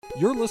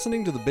You're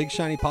listening to the Big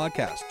Shiny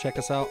Podcast. Check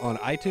us out on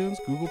iTunes,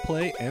 Google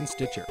Play, and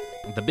Stitcher.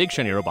 The Big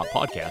Shiny Robot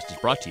Podcast is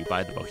brought to you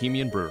by the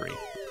Bohemian Brewery.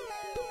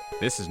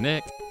 This is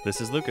Nick.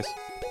 This is Lucas.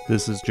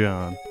 This is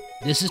John.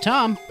 This is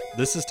Tom.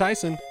 This is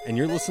Tyson, and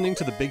you're listening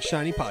to the Big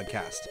Shiny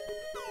Podcast.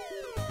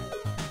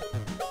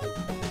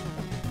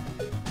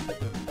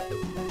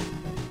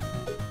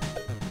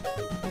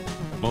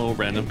 More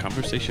random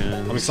conversation.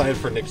 I'm excited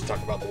for Nick to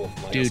talk about the Wolf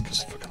Among Us, Dude,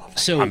 'cause I fucking love it.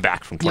 So I'm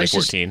back from let's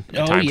 2014.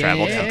 just- Time yeah.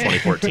 traveled from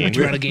 2014.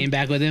 Brought a game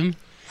back with him.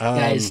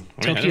 Guys,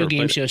 I Tokyo never Game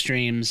played Show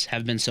streams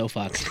have been so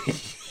fucked.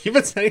 You've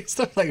been saying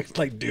stuff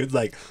like, dude,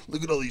 like,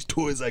 look at all these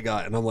toys I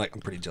got. And I'm like, I'm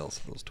pretty jealous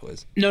of those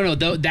toys. No,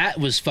 that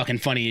was fucking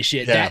funny as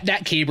shit. Yeah.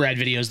 That K-Brad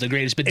video is the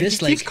greatest, but And this,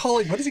 he like... keeps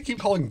calling, what does he keep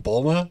calling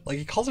Bulma? Like,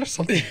 he calls her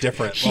something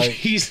different. Like,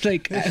 he's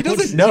like... he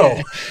doesn't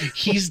know.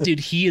 He is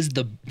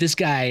this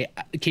guy,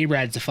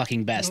 K-Brad's the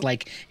fucking best.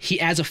 Like, he,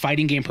 as a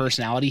fighting game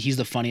personality, he's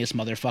the funniest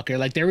motherfucker.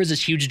 Like, there was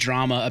this huge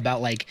drama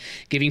about, like,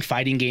 giving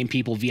fighting game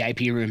people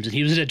VIP rooms, and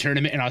he was at a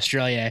tournament in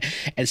Australia,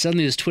 and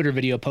suddenly this Twitter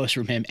video posts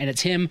from him, and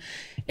it's him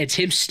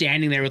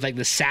standing there with, like,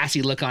 the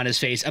sassy look on his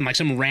face in, like,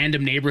 some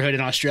random neighborhood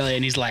in Australia,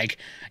 and he's like,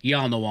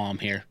 y'all know why I'm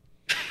here.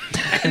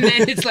 And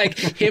then it's like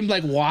him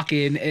like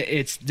walking.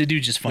 It's the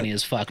dude's just funny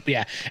as fuck. But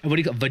yeah, and what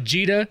do you call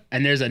Vegeta?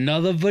 And there's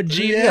another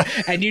Vegeta,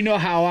 Yeah. and you know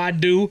how I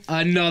do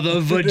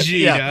another Vegeta.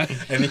 yeah.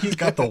 And he's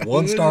got the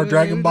 1-star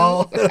Dragon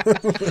Ball.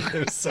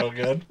 It was so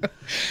good.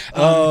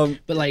 But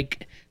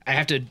like, I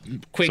have to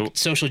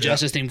social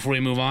justice thing before we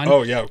move on.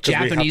 Oh, yeah, 'cause we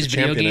have to Japanese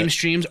video champion game it.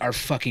 streams are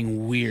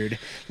fucking weird.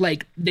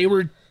 Like they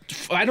were.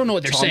 I don't know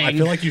what they're Tom, saying. I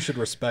feel like you should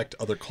respect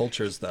other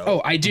cultures, though.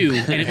 Oh, I do,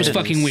 and it was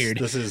fucking weird.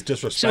 This is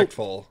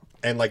disrespectful.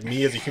 And like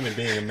me as a human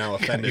being, I'm now You're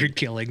offended.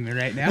 killing me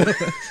right now.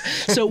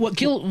 So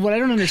what I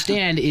don't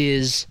understand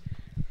is,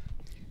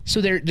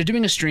 so they're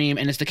doing a stream,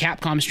 and it's the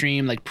Capcom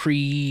stream, like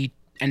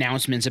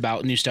pre-announcements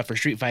about new stuff for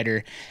Street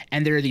Fighter,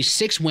 and there are these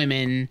 6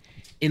 women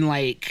in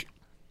like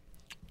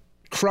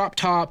crop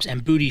tops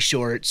and booty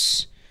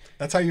shorts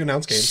That's how you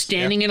announce games.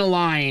 standing in a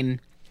line.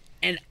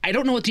 And I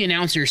don't know what the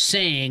announcer's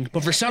saying,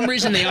 but for some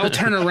reason they all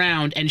turn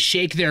around and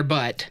shake their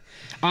butt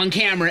on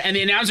camera, and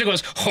the announcer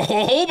goes,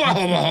 hoba,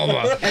 hoba,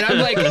 hoba. And I'm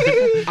like,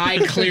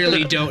 I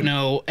clearly don't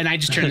know. And I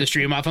just turned the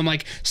stream off. I'm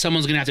like,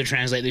 someone's going to have to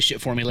translate this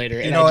shit for me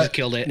later. And know I just what?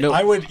 killed it.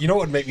 I would, you know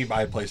what would make me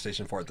buy a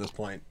PlayStation 4 at this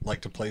point,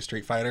 like to play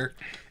Street Fighter,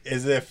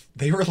 is if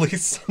they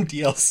release some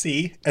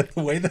DLC and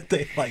the way that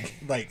they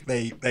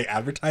they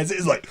advertise it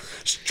is like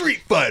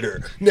Street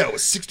Fighter now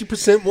with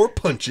 60% more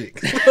punching.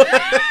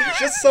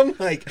 Just some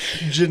like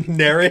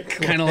generic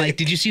Kind of like,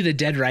 did you see the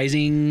Dead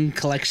Rising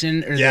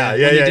collection? Or Yeah,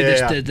 when yeah, they yeah, did yeah,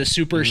 this, yeah. The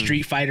Super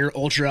Street Fighter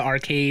Ultra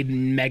Arcade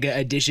Mega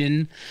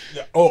Edition.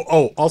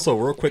 Also,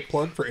 real quick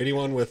plug for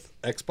anyone with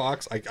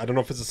Xbox. I don't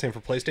know if it's the same for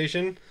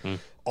PlayStation.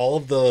 All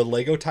of the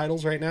Lego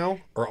titles right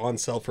now are on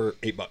sale for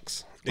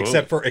 $8.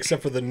 Except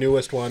for the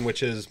newest one,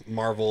 which is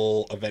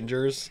Marvel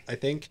Avengers, I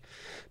think.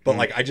 But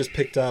like I just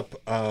picked up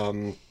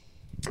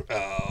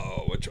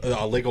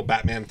Lego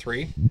Batman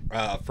 3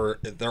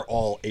 they're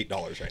all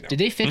 $8 right now. Did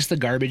they fix the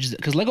garbage?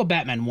 Because Lego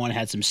Batman 1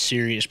 had some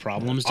serious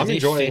problems. Did I'm they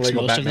enjoying fix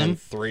Lego most of Batman them?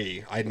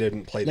 3. I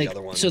didn't play the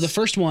other ones. So the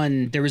first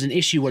one, there was an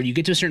issue where you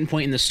get to a certain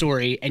point in the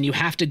story and you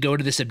have to go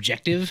to this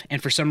objective,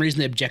 and for some reason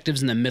the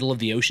objective's in the middle of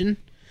the ocean,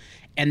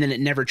 and then it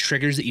never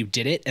triggers that you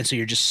did it, and so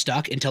you're just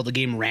stuck until the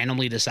game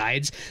randomly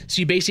decides. So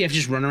you basically have to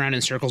just run around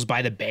in circles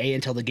by the bay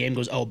until the game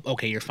goes, oh,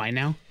 okay, you're fine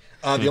now.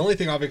 The only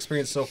thing I've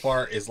experienced so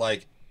far is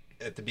like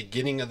at the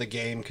beginning of the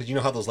game, because you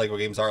know how those Lego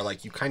games are,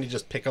 like you kind of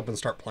just pick up and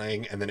start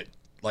playing, and then it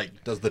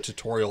like does the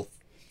tutorial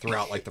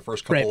throughout like the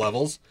first couple Right.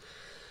 levels.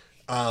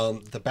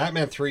 The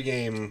Batman 3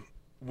 game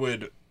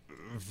would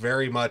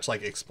very much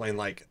like explain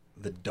like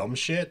the dumb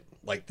shit,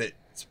 like that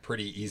it's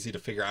pretty easy to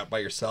figure out by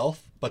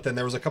yourself. But then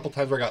there was a couple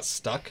times where I got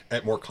stuck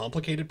at more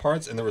complicated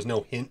parts, and there was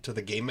no hint to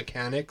the game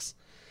mechanics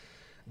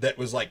that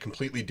was like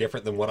completely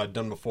different than what I'd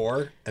done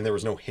before, and there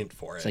was no hint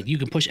for it. It's like, you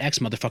can push X,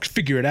 motherfuckers,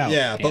 figure it out.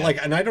 Yeah, but like,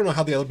 and I don't know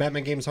how the other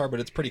Batman games are, but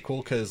it's pretty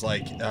cool because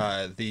like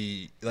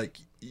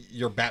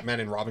your Batman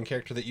and Robin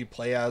character that you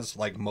play as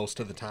like most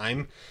of the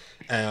time,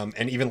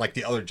 and even like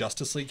the other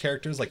Justice League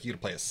characters, like you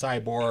could play as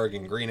Cyborg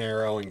and Green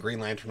Arrow and Green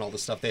Lantern, all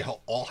this stuff. They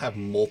all have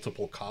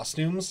multiple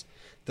costumes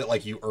that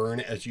like you earn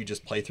as you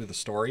just play through the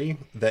story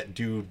that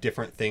do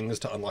different things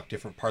to unlock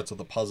different parts of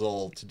the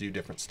puzzle to do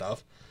different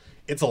stuff.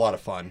 It's a lot of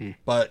fun,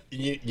 but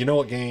you know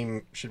what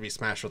game should be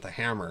smashed with a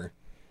hammer?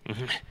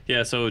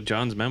 Yeah, so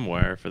John's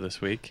memoir for this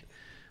week.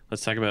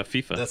 Let's talk about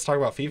FIFA. Let's talk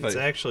about FIFA. It's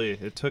actually,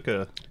 it took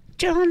a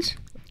John's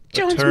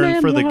turn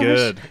memoirs. for the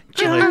good.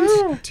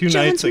 Like 2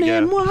 nights ago.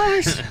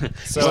 Memoirs.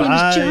 So His name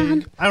is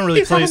John. I don't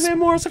really play.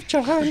 Memoirs of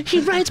John. He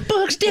writes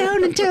books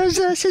down and tells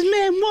us his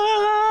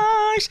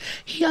memoirs.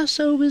 He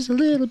also is a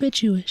little bit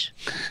Jewish.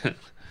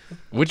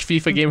 Which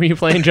FIFA game are you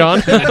playing, John?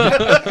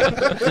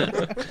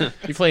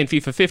 You playing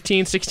FIFA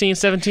 15, 16,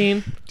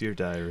 17? Dear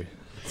Diary.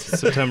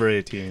 September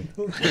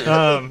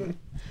 18th.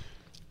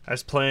 I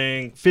was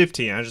playing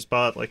 15. I just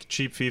bought like a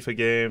cheap FIFA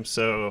game,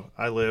 so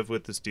I live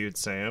with this dude,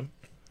 Sam.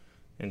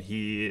 And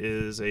he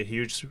is a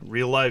huge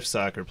real-life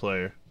soccer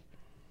player.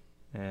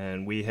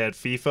 and we had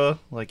FIFA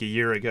like a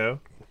year ago,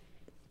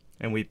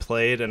 and we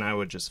played, and I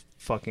would just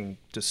fucking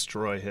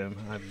destroy him.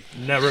 I've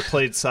never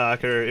played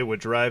soccer. It would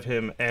drive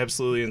him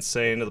absolutely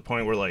insane to the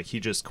point where like he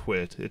just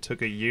quit. It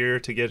took a year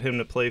to get him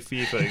to play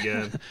FIFA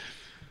again.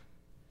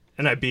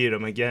 And I beat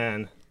him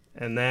again.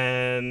 And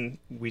then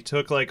we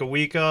took like a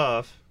week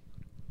off.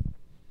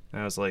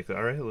 And I was like,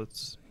 all right,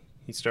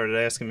 he started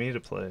asking me to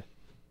play.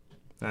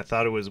 And I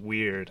thought it was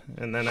weird.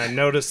 And then I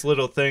noticed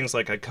little things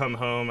like I'd come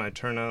home, I'd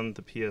turn on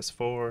the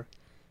PS4,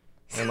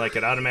 and like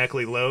it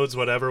automatically loads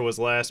whatever was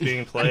last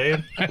being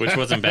played. Which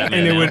wasn't Batman.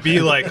 And it now. would be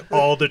like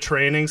all the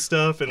training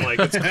stuff, and like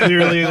it's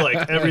clearly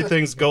like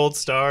everything's gold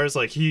stars.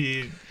 Like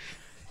he's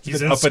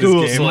in up at his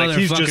school, game. so like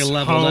he's Motherfucker just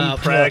leveled home up.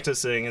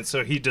 practicing, and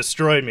so he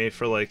destroyed me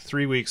for like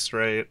 3 weeks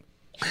straight.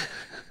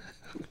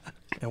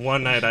 And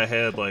one night I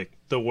had like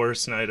the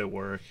worst night at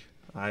work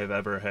I've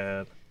ever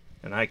had,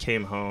 and I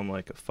came home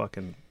like a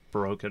fucking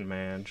broken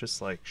man,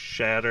 just like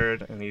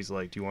shattered. And he's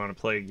like, "Do you want to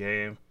play a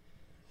game?"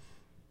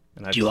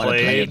 And I Do you want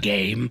to play a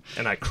game?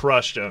 and I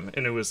crushed him,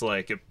 and it was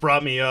like it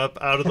brought me up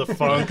out of the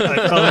funk.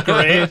 I felt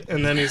great,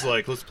 and then he's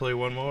like, "Let's play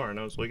one more," and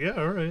I was like, "Yeah,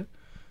 all right."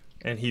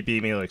 And he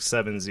beat me like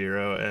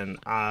 7-0, and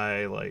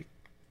I like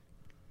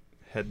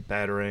had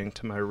battering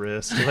to my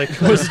wrist,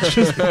 like was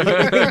just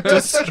like,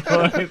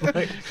 destroyed,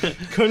 like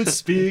couldn't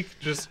speak,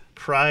 just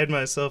cried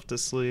myself to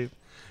sleep.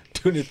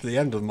 Tune in to the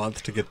end of the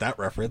month to get that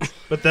reference.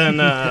 But then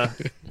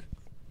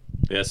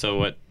Yeah. So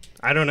what?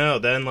 I don't know.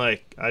 Then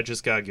like I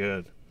just got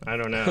good. I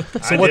don't know.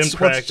 So I didn't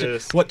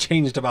practice. what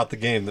changed about the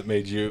game that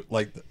made you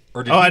like?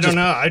 Or did Oh, he I don't just-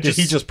 know. did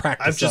he just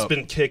practice? I've just up?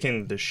 been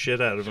kicking the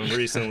shit out of him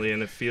recently,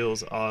 and it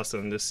feels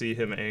awesome to see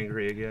him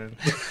angry again.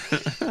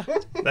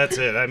 That's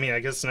it. I mean,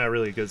 I guess it's not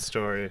really a good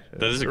story.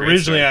 That is a great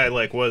Originally, story. I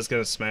like was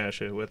gonna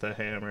smash it with a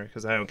hammer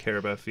because I don't care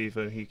about FIFA,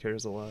 and he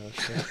cares a lot.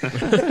 So.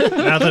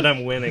 Now that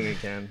I'm winning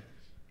again,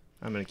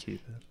 I'm gonna keep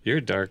it. You're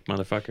a dark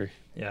motherfucker.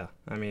 Yeah,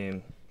 I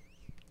mean,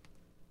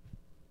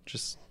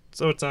 just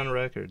so it's on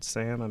record,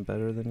 Sam, I'm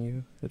better than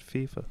you at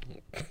FIFA.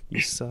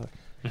 You suck.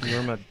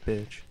 You're my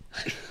bitch.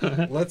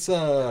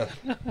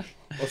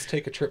 Let's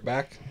take a trip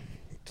back.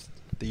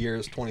 The year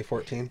is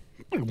 2014,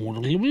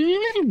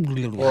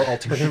 or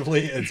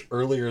alternatively, it's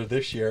earlier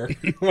this year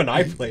when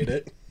I played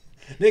it.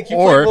 Nick, you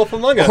played Wolf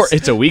Among Us. Or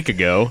it's a week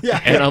ago.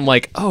 Yeah. And I'm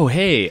like, oh,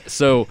 hey,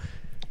 so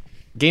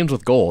games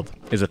with gold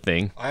is a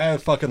thing. I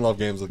fucking love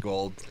games with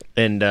gold.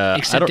 And I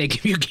Except don't, they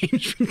give you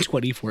games from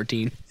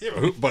 2014.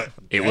 Yeah, but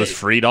it was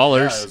hey, $3.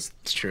 yeah, it was-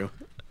 It's true.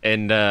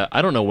 And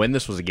I don't know when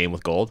this was a game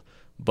with gold,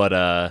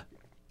 but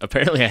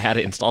apparently I had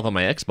it installed on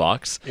my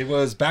Xbox. It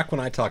was back when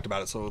I talked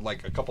about it, so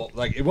like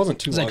it wasn't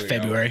too long like ago.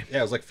 February. Yeah,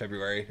 it was like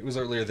February. It was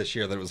earlier this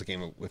year that it was a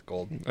game with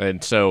gold.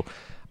 And so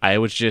I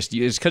was just,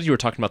 it's because you were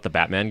talking about the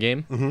Batman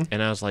game.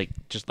 And I was like,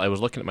 I was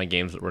looking at my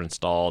games that were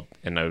installed,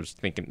 and I was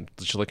thinking,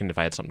 just looking if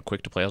I had something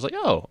quick to play. I was like,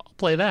 oh, I'll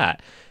play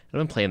that. And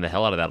I've been playing the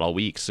hell out of that all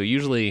week. So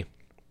usually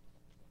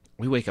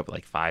we wake up at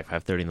like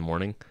 5:30 in the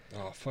morning.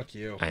 Oh, fuck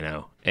you. I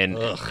know. And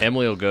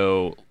Emily will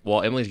go,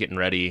 well, Emily's getting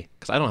ready,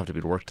 because I don't have to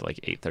be to work till like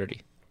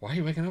 8:30. Why are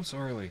you waking up so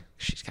early?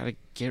 She's got to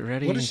get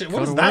ready. What and does go what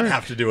does to that work.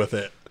 have to do with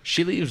it?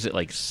 She leaves at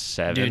like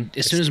 7. Dude,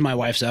 as soon as my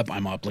wife's up,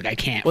 I'm up. Like, I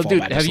can't Well, fall dude,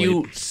 back have asleep.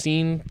 you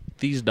seen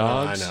these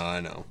dogs? I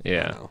know.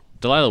 Yeah. I know.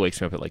 Delilah wakes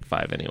me up at like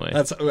 5 anyway.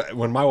 That's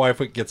when my wife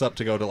gets up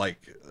to go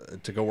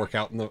to work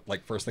out in the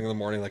first thing in the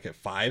morning, like at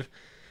 5.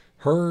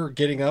 Her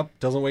getting up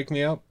doesn't wake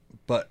me up,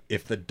 but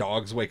if the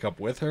dogs wake up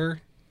with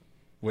her,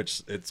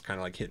 which it's kind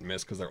of like hit and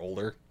miss because they're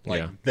older,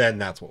 Yeah. then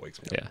that's what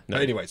wakes me up. Yeah, no.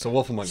 But anyway, so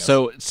Wolf Among Us.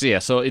 So it's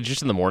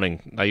just in the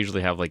morning. I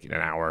usually have like an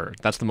hour.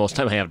 That's the most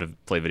time I have to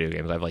play video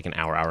games. I have like an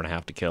hour and a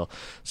half to kill.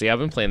 So yeah, I've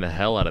been playing the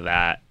hell out of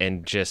that,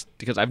 and just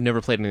because I've never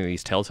played any of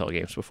these Telltale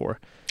games before.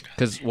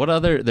 Because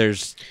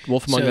there's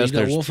Wolf Among So Us. you got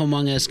There's Wolf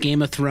Among Us,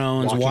 Game of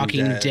Thrones, Walking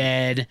Walking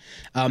Dead.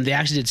 Dead. They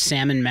actually did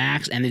Sam and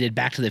Max, and they did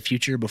Back to the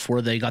Future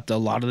before they got a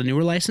lot of the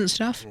newer licensed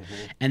stuff.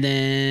 And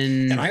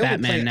then and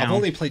Batman now. I've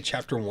only played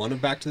Chapter 1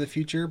 of Back to the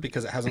Future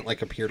because it hasn't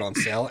like appeared on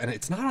sale, and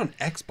it's not on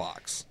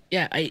Xbox.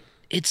 Yeah,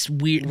 it's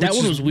weird. That which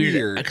one is was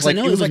weird because Like,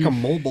 I know it was like a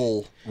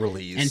mobile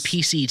release and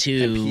PC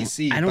too. And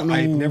PC. I don't but know.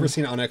 I've never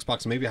seen it on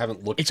Xbox. Maybe I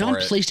haven't looked. It's for on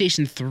it.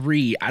 PlayStation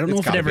 3. I don't know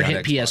It's if it gotta ever be on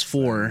hit Xbox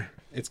PS4. then.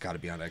 It's got to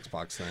be on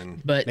Xbox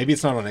then. But- maybe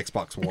it's not on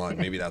Xbox One.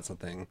 Maybe that's the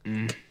thing.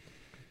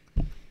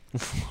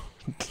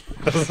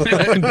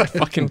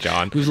 fucking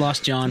John. We've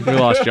lost John. We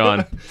lost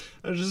John.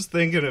 I was just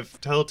thinking if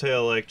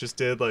Telltale like just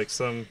did like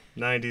some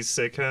 '90s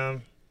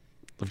sitcom,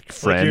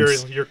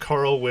 Friends. like your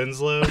Carl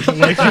Winslow, and,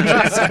 like you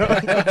just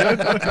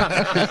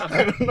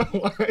I don't know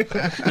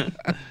why.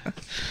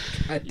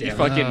 You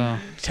fucking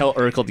tell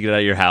Urkel to get out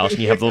of your house,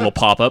 and you have the little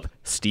pop up.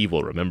 Steve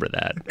will remember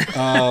that.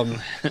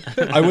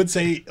 I would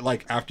say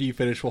like after you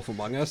finish Wolf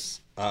Among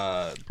Us,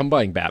 I'm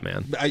buying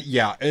Batman.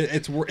 yeah,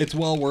 it's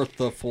well worth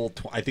the full.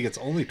 I think it's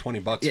only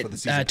 $20 for the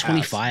season.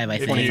 25, I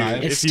Pass. think. If you,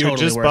 25. It's if you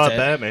totally just worth bought it.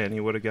 Batman,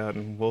 you would have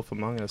gotten Wolf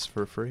Among Us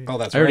for free. Oh,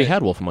 that's I already right.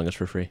 had Wolf Among Us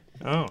for free.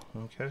 Oh,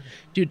 okay.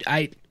 Dude,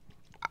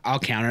 I'll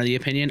counter the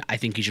opinion. I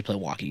think you should play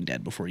Walking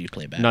Dead before you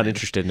play Batman. Not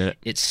interested in it.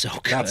 It's so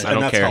good. I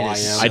don't care. How I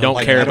am. I don't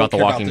Like, care about The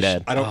Walking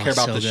Dead. I don't care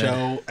about so the good.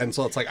 show, and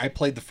so it's like I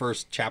played the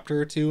first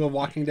chapter or two of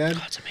Walking Dead,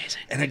 Oh, it's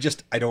amazing. and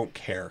I don't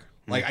care.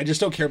 Like I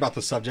just don't care about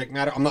the subject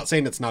matter. I'm not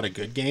saying it's not a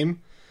good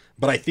game,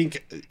 but I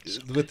think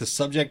with the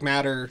subject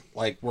matter,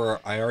 like where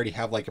I already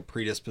have like a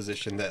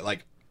predisposition that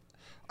like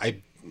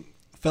I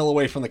fell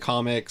away from the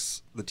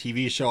comics, the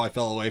TV show I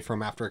fell away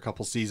from after a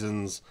couple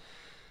seasons.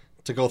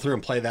 To go through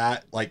and play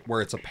that, like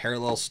where it's a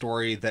parallel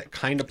story that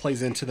kind of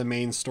plays into the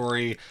main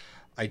story,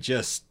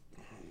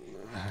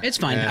 it's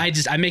fine. Yeah.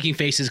 I'm making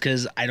faces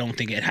because I don't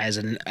think it has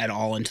at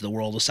all into the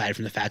world aside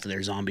from the fact that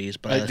they're zombies.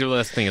 But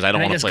The thing is, I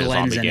don't want to play a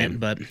Glenn's zombie in game. it,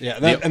 but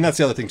yeah, and that's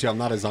the other thing too. I'm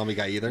not a zombie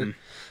guy either.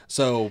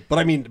 So, but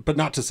I mean, but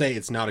not to say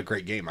it's not a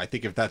great game. I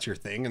think if that's your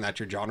thing and that's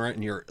your genre,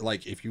 and you're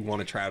like, if you want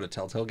to try out a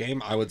Telltale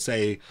game, I would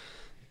say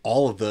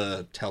all of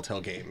the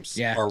Telltale games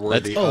are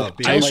worthy. of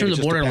being Tales like, from it the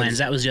just Borderlands. depends.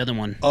 That was the other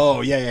one.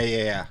 Oh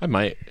yeah. I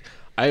might.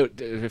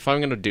 If I'm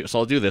gonna do, so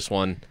I'll do this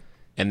one,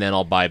 and then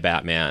I'll buy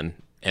Batman,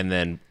 and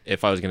then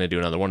if I was gonna do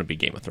another one, it'd be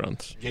Game of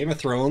Thrones. Game of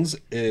Thrones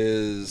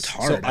is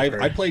hard, so I've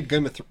heard. I played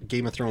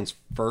Game of Thrones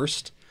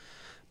first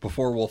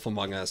before Wolf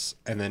Among Us,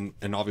 and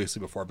obviously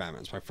before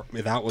Batman.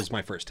 That was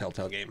my first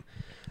Telltale game.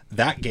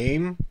 That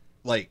game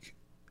like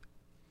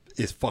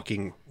is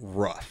fucking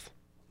rough.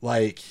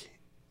 Like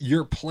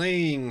you're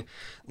playing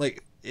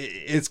like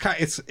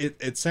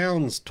it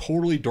sounds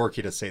totally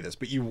dorky to say this,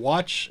 but you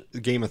watch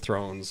Game of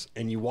Thrones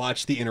and you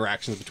watch the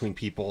interactions between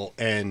people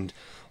and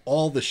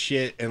all the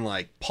shit and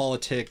like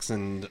politics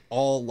and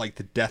all like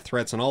the death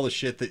threats and all the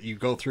shit that you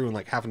go through and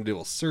like having to deal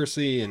with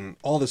Cersei and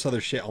all this other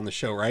shit on the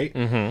show, right?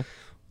 Mm-hmm.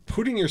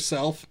 Putting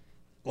yourself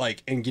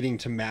like and getting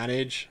to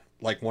manage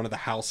like one of the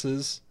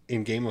houses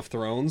in Game of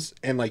Thrones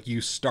and like you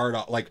start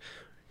off like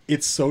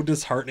it's so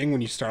disheartening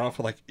when you start off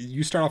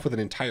with an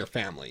entire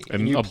family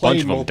And you a play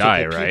bunch of them multiple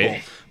die, people.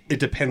 right? It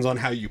depends on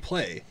how you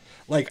play.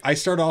 Like I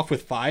start off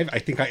with 5. I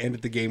think I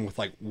ended the game with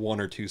like 1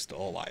 or 2 still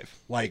alive.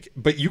 Like,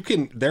 but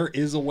there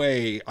is a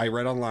way. I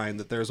read online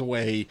that there's a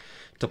way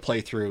to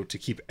play through to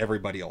keep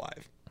everybody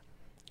alive.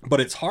 But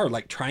it's hard,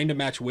 like trying to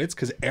match wits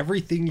because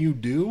everything you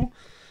do,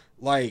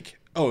 like,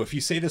 oh, if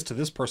you say this to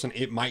this person,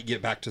 it might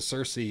get back to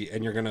Cersei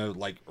and you're going to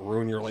like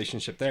ruin your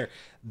relationship there.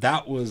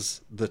 That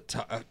was the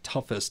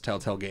toughest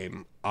Telltale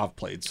game I've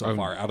played so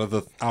far out of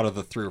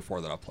the 3 or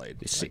 4 that I've played.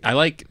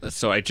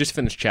 So I just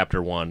finished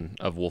chapter 1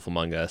 of Wolf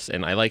Among Us,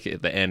 and I like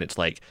at the end, it's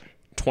like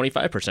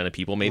 25% of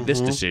people made this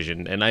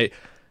decision. And I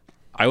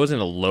was in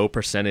a low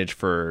percentage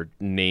for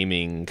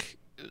naming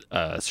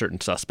a certain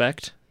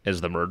suspect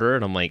as the murderer.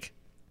 And I'm like,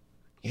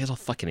 you guys all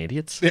fucking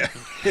idiots. Yeah,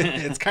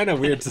 it's kind of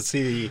weird to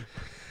see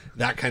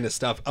that kind of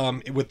stuff.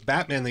 With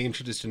Batman, they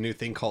introduced a new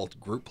thing called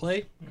group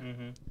play,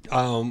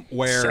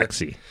 where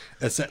Sexy.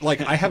 it's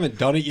like I haven't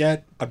done it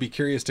yet. I'd be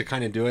curious to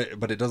kind of do it,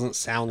 but it doesn't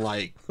sound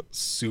like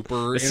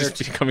super. This is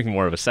becoming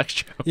more of a sex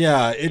joke.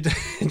 Yeah, it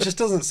just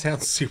doesn't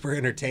sound super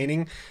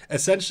entertaining.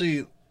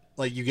 Essentially,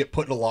 like you get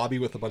put in a lobby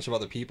with a bunch of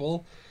other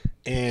people,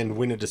 and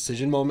when a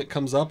decision moment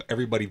comes up,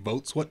 everybody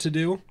votes what to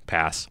do.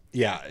 Pass.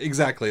 Yeah,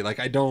 exactly. Like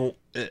I don't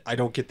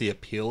get the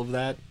appeal of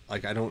that.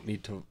 Like I don't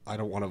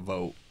want to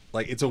vote.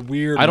 Like it's a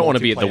weird. I don't want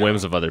to be at the multiplayer-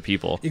 whims of other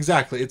people.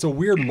 Exactly, it's a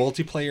weird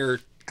multiplayer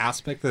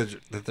aspect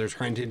that they're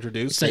trying to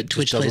introduce. It's like that just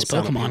Twitch doesn't plays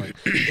sound Pokemon.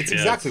 appealing. It's Yeah,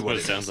 exactly that's what it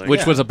it sounds is. like.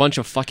 Which Yeah. was a bunch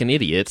of fucking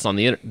idiots on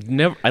the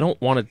internet. I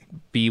don't want to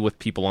be with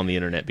people on the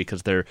internet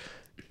because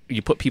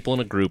you put people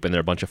in a group and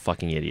they're a bunch of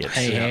fucking idiots.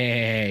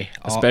 Hey.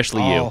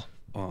 Especially you.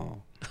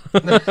 All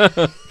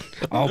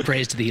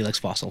praise to the Helix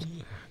fossil.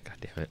 God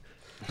damn it.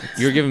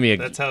 You're giving me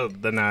That's how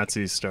the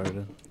Nazis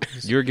started.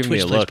 You're giving me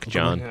a Twitch plays look, Pokemon.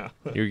 John. Yeah.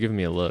 You're giving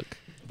me a look.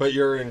 But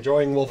you're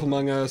enjoying Wolf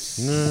Among Us.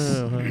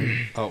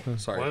 Oh,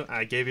 sorry. What?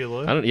 I gave you a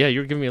look? Yeah,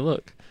 you're giving me a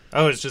look.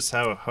 Oh, it's just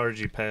how hard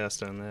you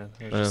passed on that.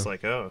 I was just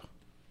like, oh,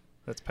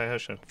 that's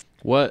passion.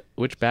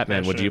 Which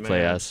Batman would you Passionate play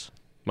man. as?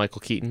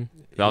 Michael Keaton?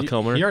 Val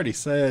Kilmer? He already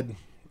said,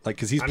 like,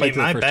 because he's I played mean,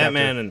 through my the first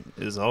Batman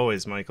is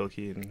always Michael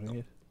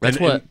Keaton. That's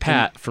And- what and-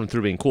 Pat from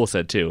Through Being Cool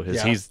said too. Is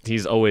Yeah.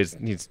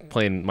 he's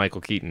playing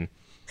Michael Keaton.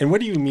 And what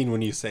do you mean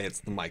when you say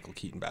it's the Michael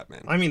Keaton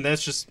Batman? I mean,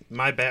 that's just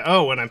my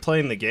Oh, when I'm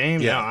playing the game,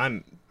 Yeah.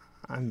 no,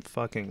 I'm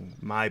fucking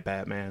my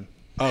Batman.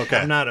 Okay.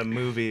 I'm not a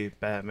movie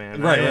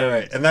Batman. Right, I am,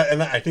 right. And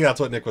I think that's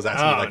what Nick was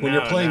asking. Oh, like when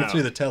you're no, playing no.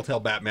 through the Telltale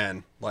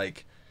Batman,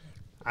 like,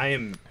 I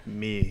am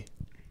me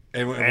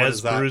and what as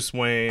is that? Bruce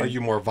Wayne. Are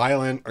you more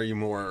violent? Are you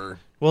more?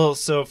 Well,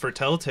 so for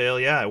Telltale,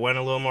 yeah, I went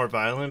a little more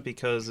violent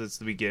because it's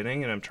the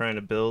beginning and I'm trying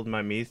to build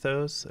my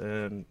mythos,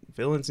 and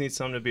villains need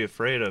something to be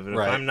afraid of. And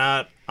Right. if I'm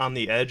not on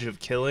the edge of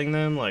killing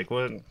them, like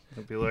what?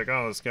 I'd be like,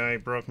 oh, this guy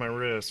broke my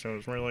wrist. I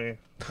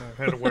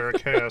had to wear a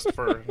cast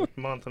for a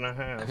month and a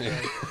half.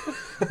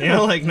 You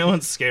know, like no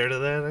one's scared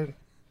of that.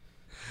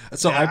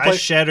 So I I played.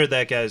 shattered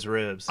that guy's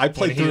ribs. I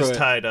played when he through was it.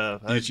 tied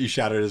up. I You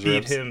shattered his beat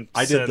ribs. him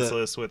I did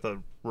senseless with a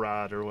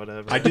rod or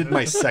whatever. I did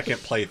my second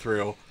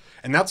playthrough,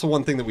 and that's the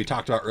one thing that we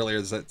talked about earlier.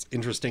 Is that's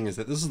interesting is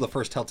that this is the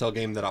first Telltale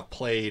game that I've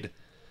played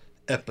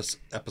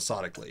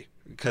episodically,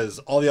 because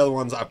all the other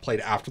ones I've played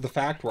after the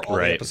fact, where all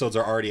the Right. episodes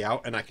are already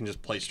out and I can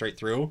just play straight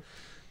through.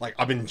 like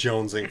I've been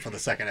jonesing for the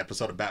second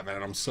episode of Batman,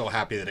 and I'm so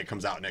happy that it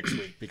comes out next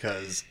week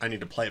because I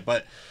need to play it.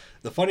 But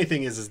the funny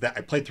thing is that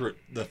I played through it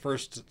the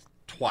first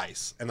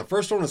twice, and the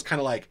first one was kind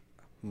of like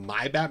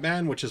my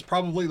Batman, which is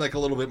probably like a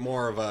little bit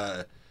more of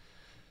a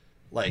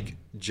like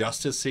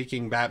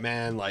justice-seeking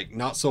Batman, like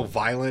not so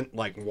violent,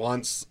 like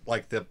wants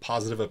like the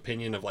positive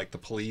opinion of like the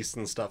police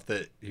and stuff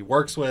that he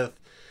works with.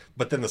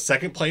 But then the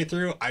second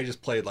playthrough, I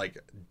just played like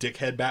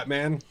dickhead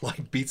Batman,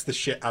 like beats the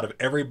shit out of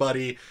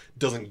everybody,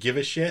 doesn't give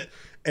a shit.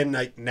 And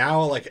like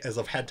now, like as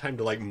I've had time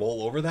to like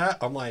mull over that,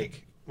 I'm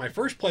like, my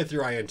first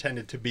playthrough I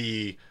intended to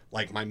be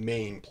like my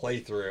main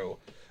playthrough,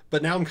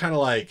 but now I'm kind of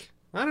like,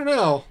 I don't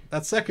know,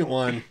 that second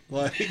one,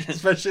 like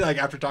especially like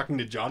after talking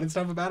to John and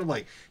stuff about it, I'm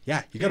like,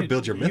 yeah, you got to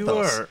build your mythos. You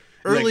are Like,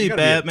 early you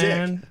gotta be a dick.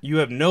 Batman. You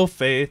have no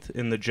faith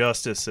in the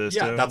justice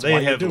system. Yeah, that's they why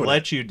you're have doing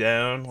let you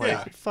down. Like,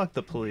 Yeah. fuck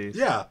the police.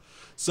 Yeah.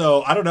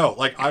 So I don't know.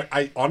 Like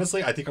I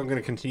honestly I think I'm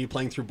gonna continue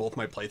playing through both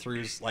my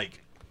playthroughs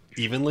like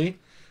evenly.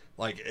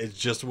 Like it's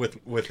just with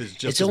it's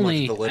just It's as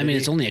only, much I validity. mean,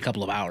 it's only a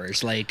couple of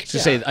hours. Like, To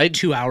say, I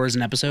 2 hours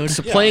an episode.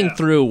 So playing Yeah.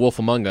 through Wolf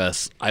Among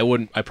Us, I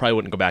probably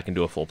wouldn't go back and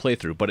do a full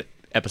playthrough, but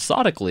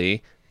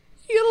episodically,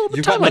 you get a little bit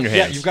You've of time got on your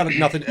yeah, hands. you've got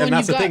nothing, Well, and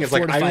that's the you've thing got is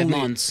like 4 to I 5 only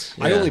months.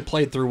 I Yeah. only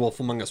played through Wolf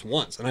Among Us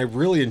once, and I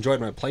really enjoyed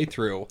my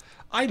playthrough.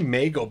 I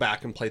may go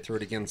back and play through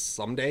it again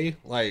someday.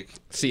 Like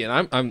See,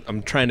 and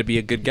I'm trying to be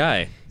a good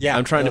guy. Yeah,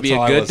 I'm trying to that's be a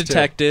how I good was, too.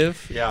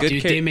 detective. Yeah. Good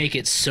Dude, ca- they make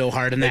it so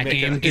hard in that make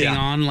game it- getting yeah.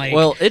 on. Like,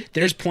 Well,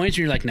 there's points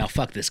where you're like, no,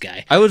 fuck this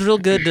guy. I was real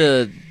good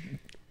to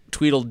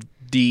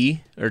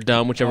Tweedledee or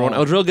Dumb, whichever one. I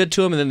was real good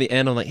to him, and then the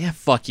end, I'm like, yeah,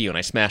 fuck you, and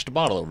I smashed a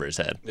bottle over his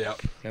head. yeah.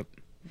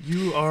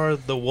 You are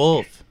the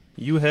wolf.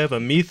 You have a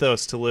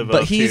mythos to live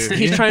But up he's to.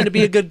 he's trying to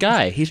be a good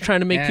guy. He's trying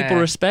to make people Yeah.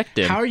 respect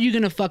him. How are you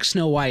gonna fuck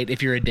Snow White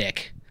if you're a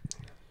dick?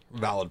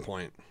 Valid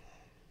point.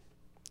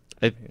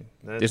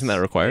 That's- Isn't that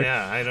required?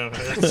 Yeah, I don't.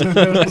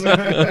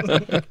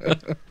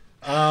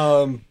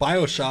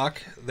 BioShock,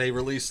 they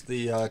released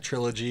the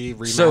trilogy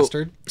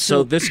remastered.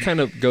 So this kind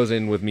of goes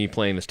in with me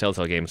playing this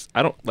Telltale games.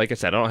 Like I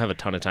said, I don't have a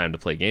ton of time to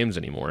play games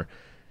anymore,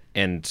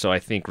 and so I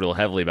think real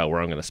heavily about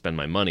where I'm going to spend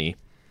my money.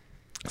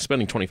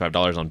 Spending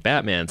 $25 on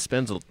Batman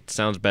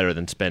sounds better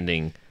than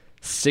spending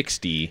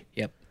 $60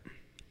 Yep.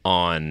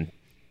 on,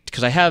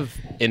 because I have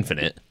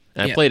Infinite.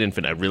 And I Yeah. played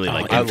Infinite. I really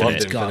like I Infinite. loved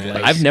Infinite. God,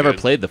 like- I've never good.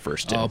 played the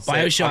first two. Oh, I'm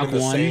BioShock in the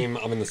 1.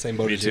 I'm in the same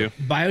boat Me as you.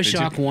 too.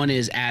 BioShock 1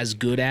 is as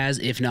good as,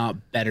 if not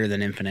better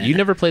than Infinite. You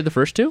never played the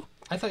first two?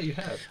 I thought you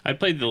had. I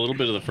played a little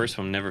bit of the first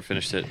one, never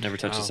finished it, never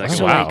touched the Oh, second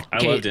So, one. wow. like, I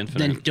okay, loved Then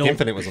Infinite. don't,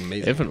 Infinite was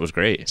amazing. Infinite was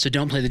great. So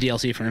don't play the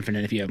DLC for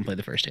Infinite if you haven't played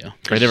the first two.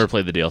 I never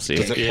played the DLC.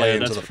 Does it Yeah, play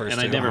into that's, the first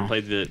and I two? never Uh-huh.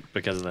 played it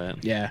because of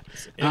that. Yeah.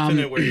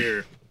 Infinite, where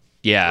you're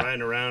Yeah,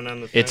 riding around on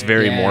the thing. it's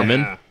very Yeah.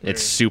 Mormon. Yeah,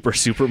 It's very-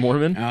 super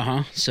Mormon. Uh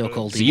huh. So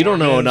cold. So you don't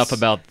know Mormons- enough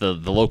about the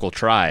local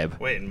tribe.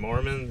 Wait, in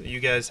Mormon,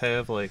 you guys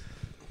have like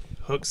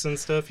hooks and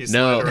stuff. You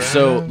No, slide around?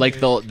 so like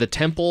the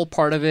temple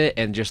part of it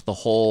and just the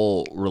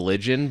whole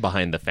religion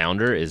behind the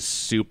founder is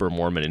super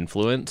Mormon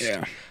influence.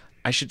 Yeah.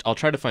 I'll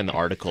try to find the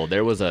article.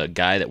 There was a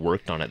guy that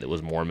worked on it that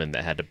was Mormon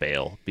that had to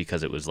bail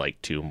because it was like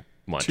too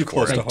much Too for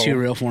close him. to Like too home.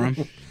 real for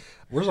him.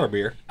 Where's our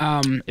beer?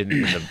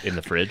 in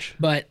the fridge.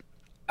 But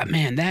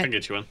man, I that can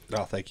get you one.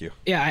 Oh, thank you.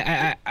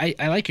 yeah,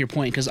 I like your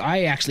point because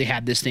I actually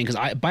had this thing because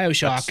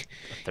BioShock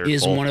third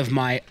is full. one of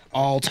my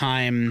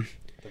all-time.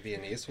 The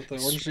Viennese with the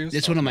orange juice?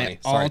 It's Oh, one of my funny.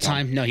 Sorry, Tom.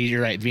 all-time. No,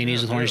 you're right.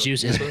 Viennese with orange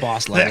juice is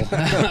boss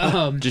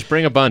level. Just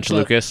bring a bunch,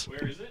 Lucas.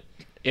 Where is it?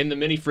 In the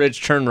mini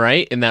fridge, turn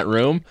right in that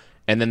room,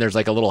 and then there's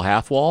like a little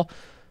half wall.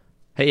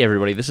 Hey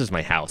everybody, this is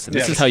my house, and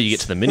this Yeah, is how you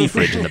get to the mini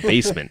fridge in the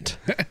basement.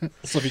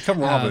 So if you come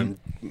robbing,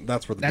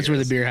 that's where the That's beer where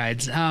the is. beer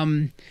hides.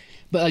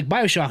 But like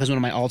BioShock is one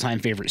of my all-time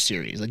favorite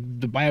series. Like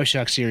the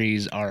BioShock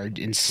series are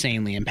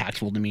insanely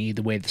impactful to me.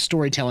 The way the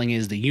storytelling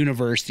is, the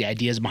universe, the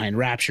ideas behind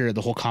Rapture,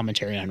 the whole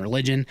commentary on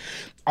religion,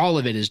 all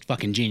of it is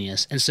fucking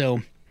genius. And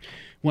so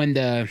when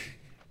the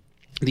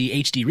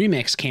HD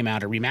remix came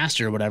out or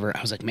remaster or whatever,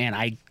 I was like, man,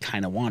 I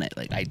kind of want it.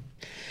 Like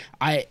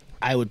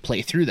I would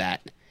play through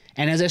that.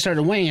 And as I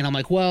started weighing, I'm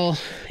like, well,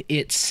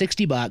 it's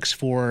 $60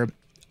 for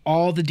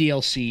all the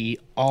DLC,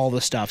 all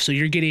the stuff. So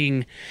you're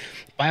getting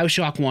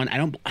BioShock 1. I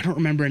don't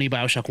remember any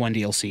BioShock 1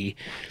 DLC.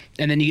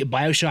 And then you get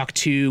BioShock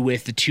 2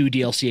 with the 2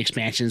 DLC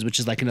expansions, which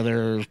is like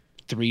another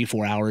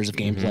 3-4 hours of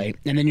gameplay.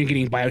 And then you're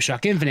getting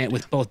BioShock Infinite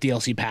with both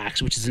DLC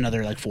packs, which is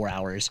another like 4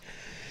 hours.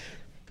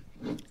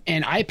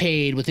 And I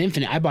paid with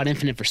Infinite. I bought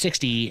Infinite for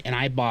 $60 and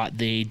I bought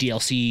the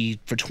DLC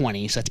for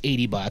 $20, so that's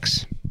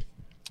 $80.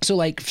 So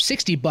like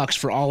 $60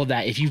 for all of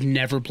that if you've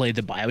never played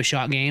the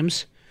BioShock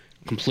games,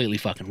 completely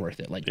fucking worth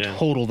it. Like Yeah.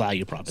 total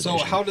value proposition.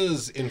 So how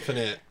does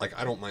Infinite, like,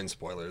 I don't mind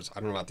spoilers. I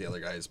don't know about the other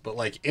guys, but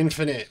like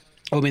Infinite,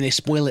 Oh, I mean, they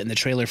spoil it in the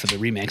trailer for the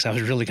remix. I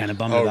was really kind of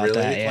bummed Oh, about really?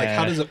 that. Like, Yeah.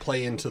 how does it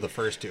play into the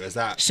first two? Is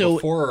that So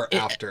before or it-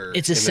 after?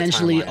 It's in the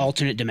essentially timeline?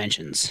 alternate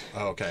dimensions.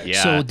 Oh, okay.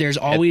 Yeah. So there's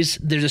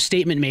a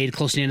statement made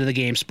close to the end of the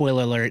game,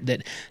 spoiler alert,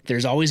 that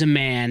there's always a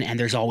man and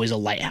there's always a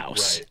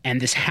lighthouse. Right. And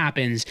this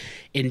happens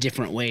in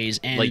different ways.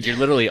 And Like you're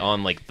literally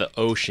on like the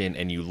ocean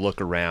and you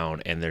look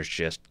around and there's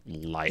just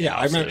lighthouses. Yeah,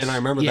 I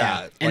remember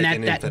that. and like,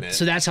 in that Infinite.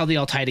 so that's how they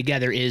all tie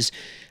together is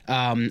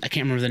I can't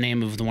remember the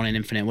name of the one in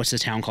Infinite. What's the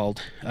town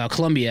called?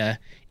 Columbia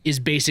is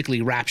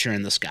basically Rapture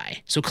in the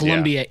sky. So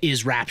Columbia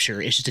is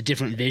Rapture. It's just a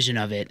different vision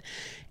of it.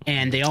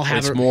 And they all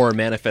have It's more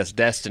Manifest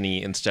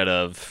Destiny instead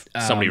of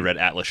somebody read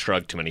Atlas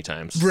Shrugged too many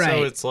times. right.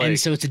 So it's like- and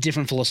so it's a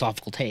different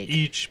philosophical take.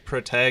 Each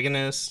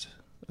protagonist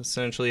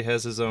essentially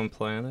has his own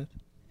planet.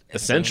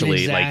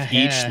 Essentially, like Exactly.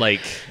 each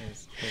like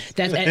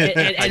That's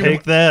I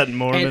take that,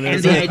 Mormonism.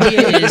 and the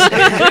idea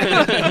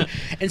is,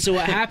 and so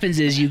what happens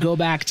is you go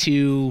back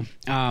to,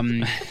 so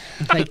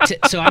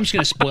I'm just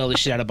gonna spoil the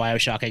shit out of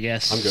BioShock, I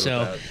guess. I'm good with so,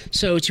 that.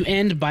 so to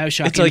end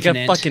BioShock it's like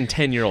Infinite, a fucking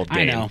 10-year-old game.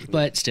 I know,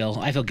 but still,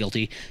 I feel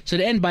guilty. So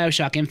to end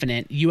BioShock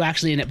Infinite, you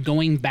actually end up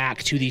going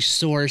back to the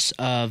source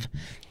of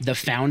the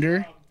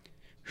founder,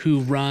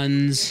 who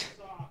runs.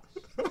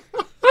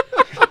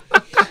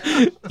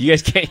 You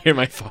guys can't hear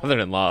my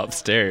father-in-law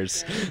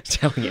upstairs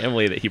telling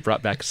Emily that he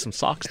brought back some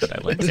socks that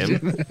I lent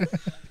him.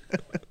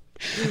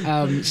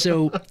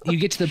 So you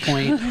get to the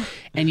point,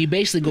 and you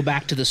basically go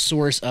back to the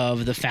source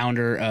of the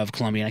founder of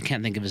Columbia. And I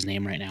can't think of his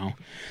name right now,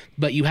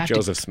 but you have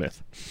Joseph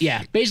Smith.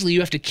 yeah, basically you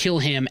have to kill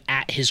him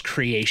at his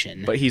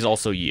creation. But he's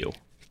also you.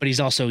 But he's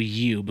also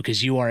you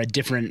because you are a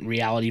different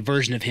reality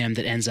version of him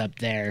that ends up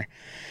there.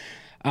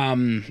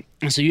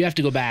 So you have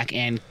to go back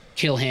and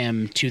kill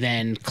him to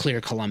then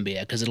clear Columbia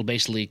because it'll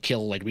basically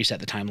reset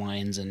the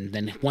timelines, and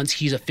then once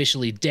he's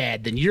officially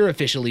dead, then you're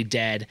officially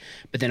dead.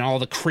 But then all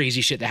the crazy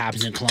shit that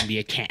happens in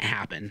Columbia can't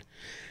happen.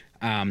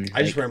 I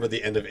just remember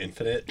the end of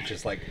Infinite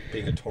just like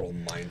being a total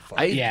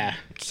mindfuck. Yeah,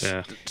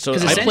 Yeah. So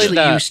because I played essentially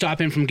that. you stop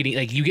him from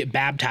getting you get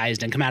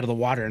baptized and come out of the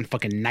water and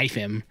fucking knife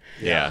him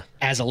yeah.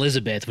 as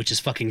Elizabeth, which is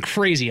fucking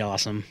crazy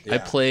awesome. I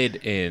played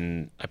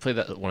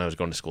that when I was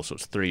going to school, so it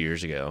was 3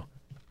 years ago,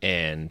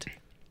 and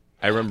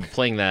I remember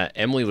playing that.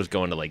 Emily was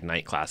going to like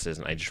night classes,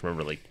 and I just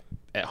remember like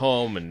at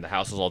home and the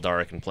house was all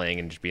dark and playing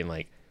and just being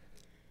like,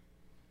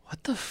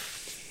 "What the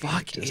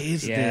fuck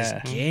is Yeah.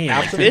 this game?"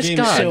 After the This game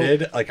guy,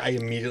 ended, like I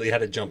immediately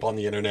had to jump on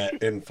the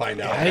internet and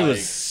find out. I like,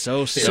 was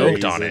so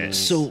soaked on it.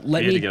 So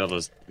let You had me to get all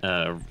those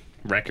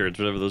records,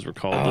 whatever those were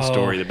called, the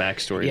story, the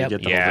backstory Yep. to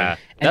get the whole Yeah,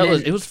 thing. And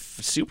then- it was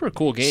super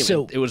cool game.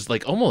 So- it was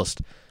like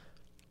almost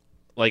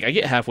like I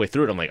get halfway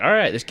through it, I'm like, all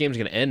right, this game's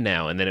gonna end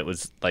now, and then it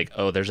was like,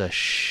 oh, there's a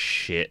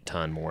shit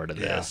ton more to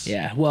this.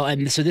 Yeah, well,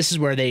 and so this is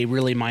where they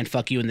really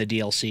mindfuck you in the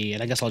DLC,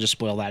 and I guess I'll just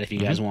spoil that if you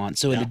guys want.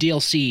 So in the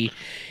DLC,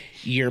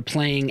 you're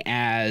playing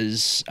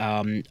as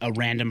a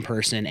random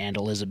person and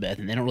Elizabeth,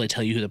 and they don't really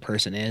tell you who the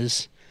person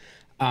is.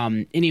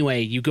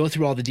 Anyway, you go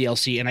through all the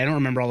DLC, and I don't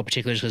remember all the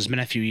particulars because it's been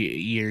a few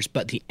years,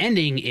 but the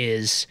ending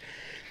is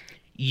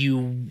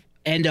you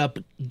end up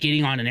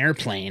getting on an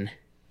airplane,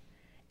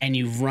 and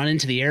you run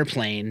into the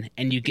airplane,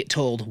 and you get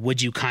told,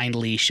 "Would you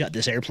kindly shut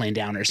this airplane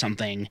down," or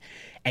something,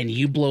 and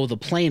you blow the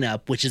plane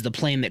up, which is the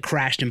plane that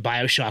crashed in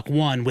BioShock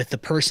 1 with the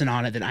person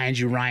on it that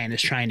Andrew Ryan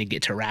is trying to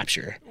get to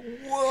Rapture.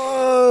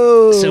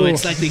 Whoa! So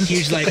it's like the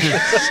huge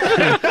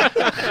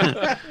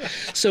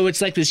so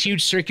it's like this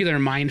huge circular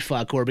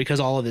mindfuck where because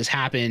all of this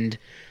happened,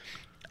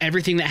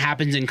 everything that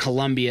happens in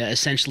Columbia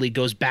essentially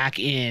goes back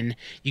in.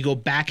 You go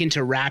back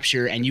into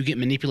Rapture and you get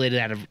manipulated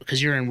out of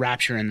because you're in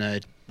Rapture in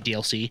the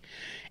DLC,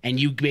 and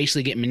you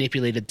basically get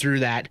manipulated through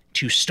that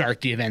to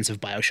start the events of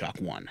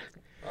BioShock 1.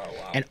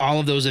 And all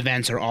of those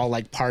events are all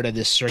like part of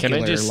this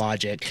circular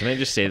logic. Can I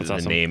just say that the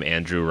awesome. name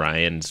Andrew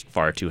Ryan's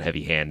far too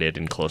heavy-handed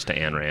and close to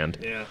Ayn Rand?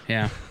 Yeah.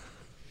 Yeah.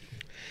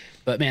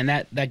 But man,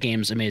 that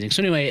game's amazing.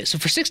 So anyway, so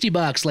for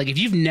 $60, like if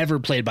you've never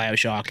played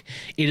BioShock,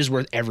 it is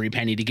worth every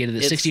penny to get it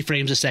at 60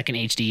 frames a second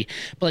HD.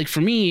 But like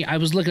for me, I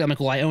was looking at it, I'm like,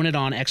 well, I own it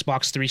on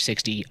Xbox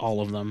 360,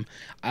 all of them.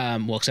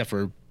 Well, except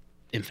for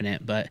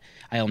Infinite, but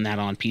I own that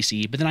on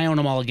PC. But then I own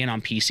them all again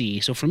on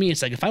PC. So for me,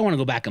 it's like if I want to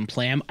go back and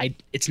play them,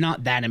 it's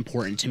not that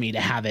important to me to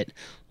have it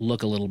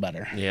look a little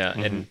better. Yeah,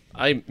 and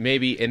I'm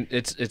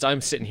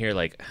sitting here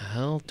like,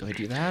 hell, do I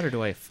do that or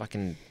do I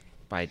fucking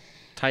buy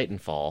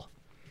Titanfall?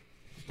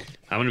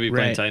 I'm going to be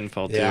playing Right.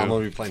 Titanfall too. Yeah, I'm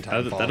gonna be playing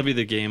Titanfall. That'll be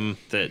the game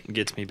that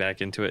gets me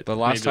back into it. The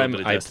last Maybe a time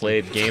little bit I of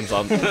Destiny. played games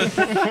on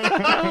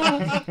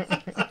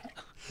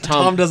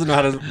Tom doesn't know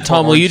how to.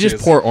 Tom, will you just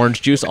juice. pour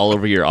orange juice all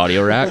over your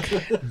audio rack?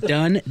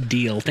 Done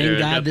deal. Thank Here, I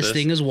God got this this.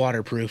 thing is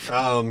waterproof.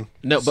 No,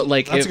 but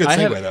like That's a good I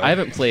segue, though.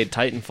 haven't played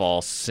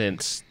Titanfall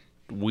since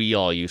we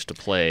all used to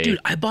play. Dude,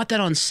 I bought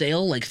that on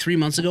sale like 3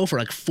 months ago for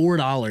like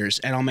 $4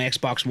 and on my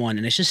Xbox One,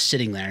 and it's just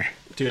sitting there.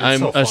 Dude, it's I'm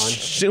so fun.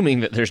 assuming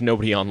that there's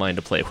nobody online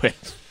to play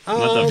with.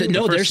 Not the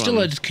No, first there's still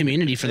one. a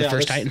community for the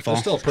first there's Titanfall.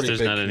 still a pretty There's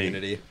big not any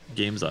community.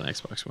 games on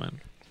Xbox One.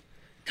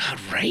 God,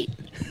 right?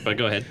 But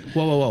go ahead.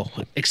 Whoa.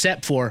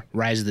 Except for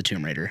Rise of the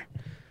Tomb Raider.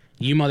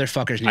 You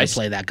motherfuckers need to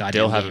play that goddamn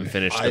Still game. haven't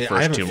finished the I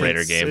first haven't Tomb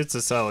Raider game. It's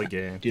a solid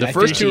game. Dude, The I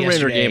first finished it Tomb Raider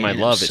yesterday, game I and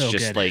love. was It's so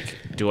just good.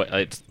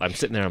 like, I'm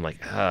sitting there. I'm like,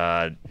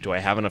 do I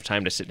have enough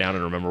time to sit down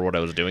and remember what I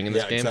was doing in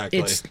this Yeah, game?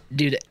 exactly.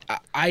 Dude,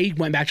 I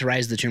went back to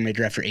Rise of the Tomb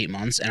Raider after 8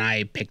 months, and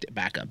I picked it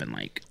back up in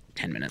like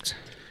 10 minutes.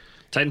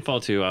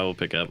 Titanfall 2, I will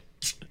pick up.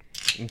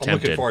 I'm looking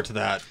Tempted. forward to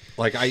that.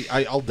 Like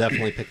I'll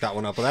definitely pick that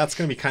one up, but that's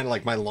gonna be kind of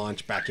like my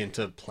launch back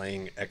into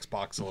playing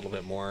Xbox a little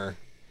bit more.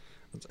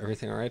 Is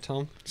everything all right,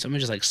 Tom? Someone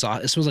just like saw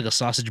this was like a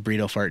sausage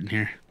burrito fart in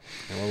here.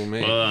 Hello,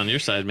 mate. Well, on your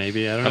side,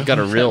 maybe. I don't know. I've got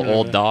a real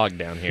old dog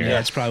down here. Yeah,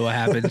 that's probably what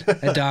happened.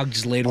 That dog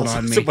just laid one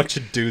on It's me. a bunch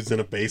of dudes in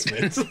a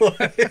basement.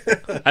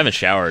 I haven't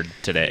showered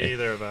today.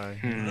 Neither have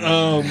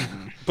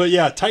I. But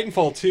yeah,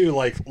 Titanfall 2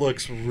 like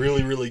looks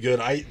really, really good.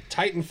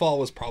 Titanfall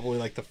was probably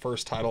like the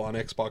first title on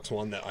Xbox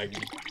One that I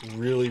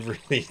really,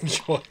 really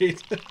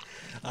enjoyed.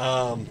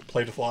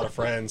 Played with a lot of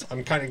friends.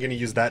 I'm kind of going to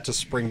use that to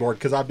springboard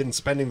because I've been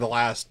spending the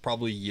last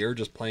probably year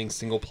just playing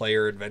single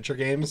player adventure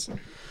games.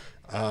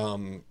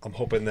 I'm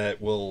hoping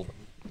that we'll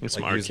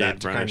Some use that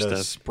arcade to runner kind of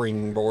stuff.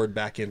 springboard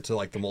back into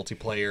like the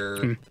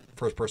multiplayer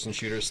first person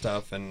shooter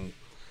stuff. And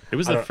It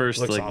was I the don't- first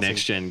looks like awesome.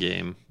 next gen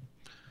game.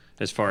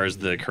 As far as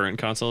the current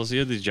consoles, you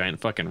had these giant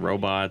fucking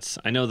robots.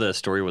 I know the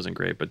story wasn't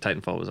great, but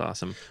Titanfall was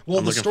awesome. well,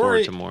 I'm the looking story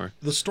forward to more.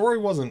 the story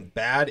wasn't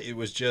bad. It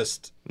was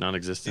just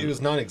Non-existent. it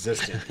was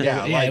non-existent.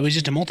 Yeah, Yeah, like, it was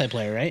just a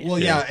multiplayer, right? well,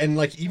 yeah, and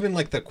like even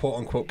like the quote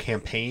unquote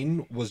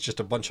campaign was just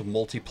a bunch of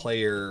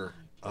multiplayer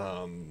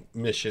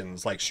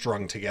missions like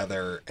strung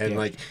together, and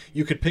like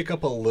you could pick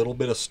up a little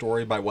bit of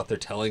story by what they're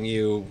telling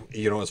you,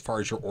 you know, as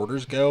far as your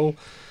orders go.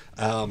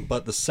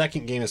 But the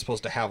second game is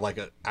supposed to have like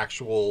an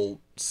actual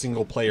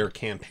single player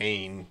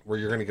campaign where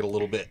you're going to get a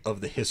little bit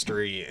of the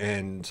history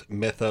and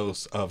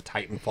mythos of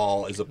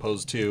Titanfall, as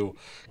opposed to,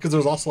 because there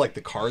was also like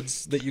the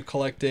cards that you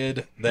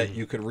collected that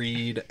you could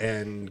read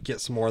and get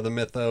some more of the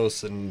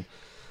mythos. And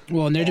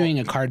Well, and they're doing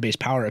a card-based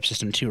power-up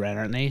system too, right?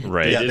 Aren't they?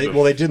 Right. yeah, did they, before.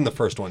 well, they did in the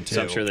first one too,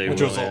 So I'm sure they which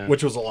will, was yeah.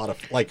 which was a lot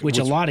of like Which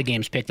a lot of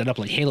games picked that up.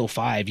 Like Halo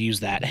 5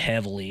 used that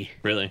heavily.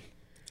 Really?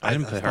 I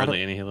didn't I play thought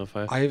hardly it- any Halo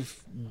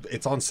 5.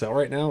 it's on sale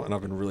right now, and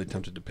I've been really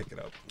tempted to pick it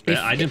up.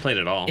 Yeah, I didn't play it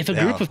at all. If a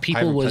Yeah, group of I people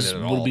haven't played was it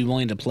at would all. be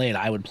willing to play it,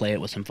 I would play it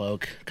with some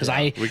folk. Because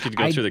We could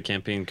go through the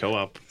campaign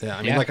co-op. Yeah,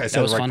 I mean, Yeah, like I that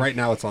said, was like fun. right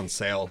now it's on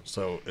sale,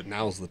 so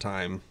now's the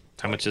time.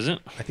 How much is it?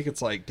 I think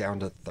it's like down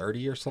to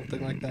 30 or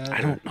something like that. I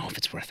don't know if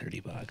it's worth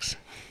 $30.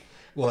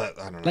 Well,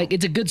 I don't know. Like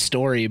it's a good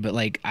story, but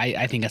like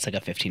I think that's like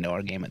a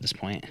 $15 game at this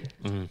point.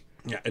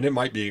 Yeah, and it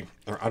might be,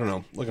 or I don't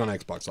know. Look on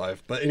Xbox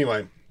Live. But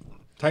anyway,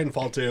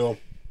 Titanfall 2.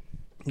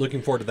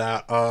 Looking forward to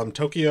that.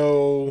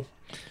 Tokyo.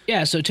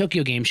 Yeah, so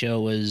Tokyo Game Show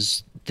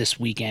was this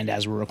weekend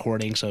as we're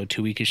recording, so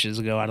 2 weeks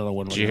ago. I don't know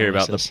when. Did you hear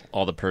about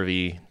all the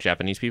pervy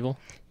Japanese people?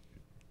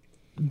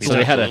 We So they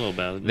talked had a little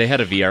about it. they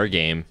had a VR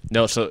game.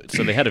 No, so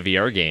they had a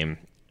VR game,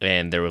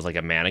 and there was like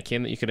a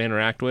mannequin that you could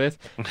interact with,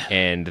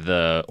 and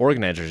the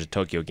organizers of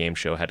Tokyo Game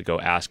Show had to go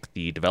ask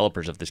the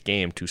developers of this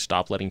game to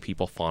stop letting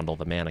people fondle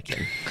the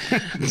mannequin.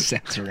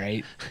 Sounds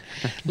right.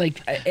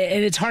 Like,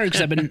 and it's hard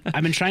because I've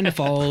been trying to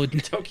follow.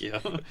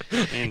 Tokyo.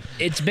 Man,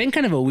 It's been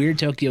kind of a weird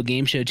Tokyo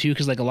Game Show too,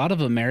 because like a lot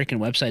of American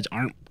websites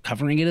aren't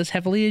covering it as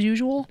heavily as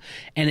usual,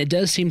 and it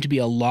does seem to be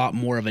a lot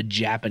more of a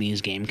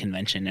Japanese game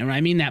convention. And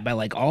I mean that by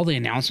like all the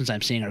announcements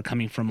I'm seeing are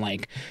coming from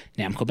like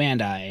Namco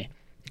Bandai,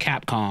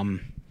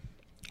 Capcom.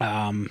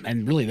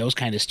 And really those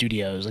kind of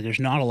studios. Like there's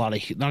not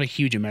a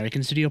huge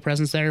American studio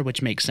presence there,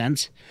 which makes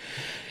sense.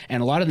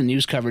 And a lot of the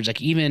news coverage,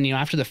 like even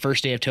after the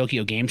first day of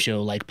Tokyo Game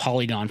Show, like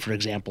Polygon, for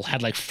example,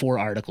 had like 4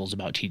 articles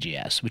about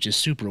TGS, which is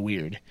super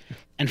weird.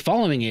 And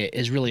following it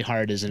is really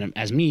hard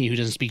as me who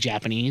doesn't speak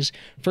Japanese.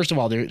 First of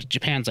all,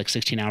 Japan's like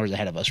 16 hours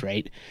ahead of us,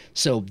 right?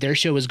 So their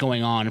show is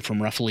going on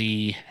from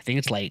roughly, I think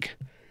it's like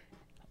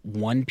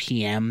 1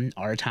 p.m.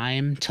 our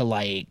time to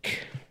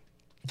like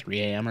 3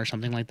 a.m. or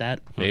something like that.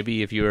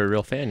 Maybe if you were a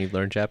real fan, you'd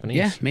learn Japanese.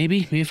 Yeah,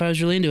 maybe if I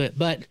was really into it.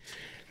 But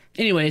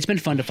anyway, it's been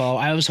fun to follow.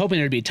 I was hoping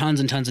there'd be tons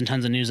and tons and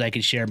tons of news I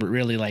could share, but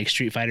really, like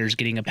Street Fighter's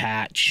getting a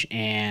patch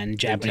and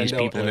Japanese Nintendo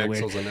people are NX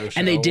weird. was a no-show.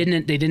 And they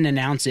didn't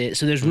announce it.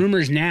 So there's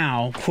rumors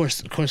now, of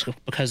course,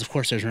 because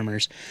there's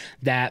rumors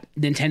that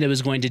Nintendo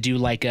is going to do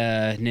like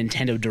a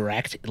Nintendo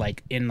Direct,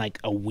 like in like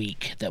a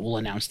week, that will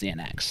announce the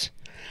NX.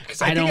 I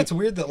think don't- it's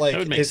weird that like That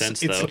would make it's,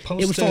 sense, it's though.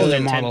 supposed It would to. follow their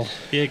Ninten- model.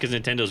 Yeah, because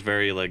Nintendo's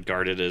very like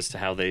guarded as to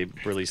how they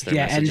release their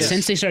Yeah, and messages.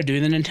 since they started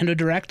doing the Nintendo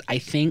Direct,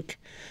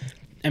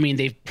 I mean,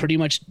 they've pretty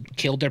much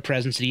killed their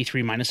presence at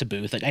E3 minus a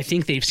booth. Like, I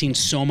think they've seen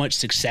so much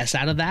success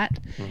out of that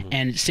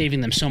and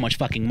saving them so much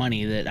fucking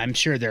money that I'm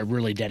sure they're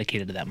really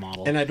dedicated to that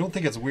model. And I don't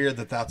think it's weird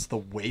that that's the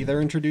way they're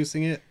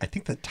introducing it. I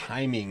think the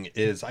timing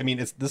is. I mean,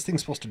 this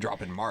thing's supposed to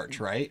drop in March,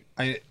 right?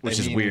 Which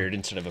is mean, weird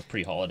instead of a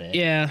pre-holiday.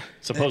 yeah,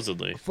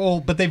 supposedly, Well,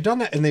 but they've done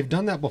that, and they've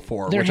done that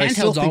before. their which I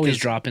still handhelds think always is,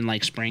 drop in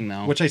like spring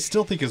though. which I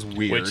still think is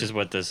weird. which is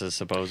what this is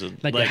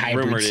supposed Like a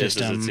hybrid rumored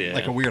system. is it's,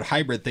 like a weird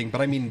hybrid thing.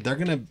 But I mean, they're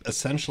gonna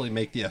essentially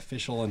make the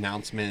official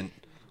announcement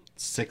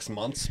 6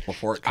 months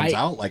before it comes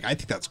out. Like, I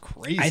think that's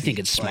crazy. I think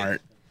it's Like,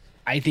 smart.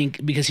 I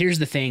think because here's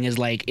the thing is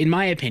like, in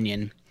my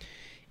opinion,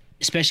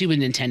 especially with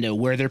Nintendo,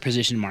 where they're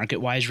positioned market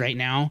wise right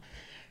now,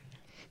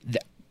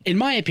 in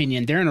my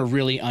opinion, they're in a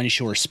really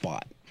unsure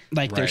spot.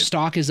 Like their Right.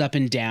 stock is up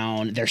and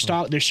down. Their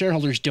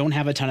shareholders don't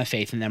have a ton of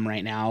faith in them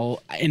right now.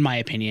 In my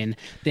opinion,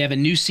 they have a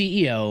new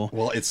CEO.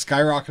 Well, it's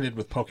skyrocketed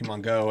with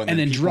Pokemon Go, and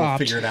then people dropped.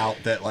 figured out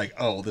that like,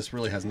 oh, this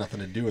really has nothing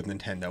to do with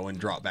Nintendo, and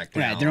dropped back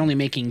down. Right, they're only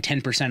making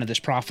 10% of this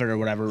profit or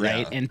whatever,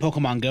 right? Yeah. And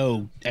Pokemon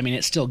Go, I mean,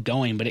 it's still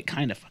going, but it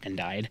kind of fucking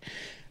died.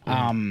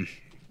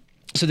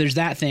 So there's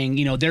that thing.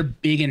 You know, their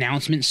big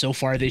announcement so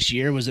far this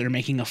year was they're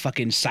making a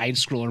fucking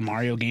side-scroller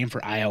Mario game for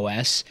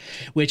iOS,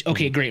 which,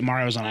 okay, great,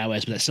 Mario's on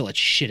iOS, but that's still a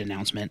shit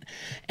announcement.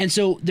 And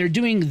so they're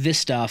doing this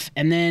stuff,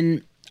 and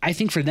then I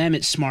think for them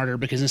it's smarter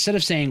because instead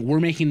of saying we're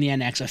making the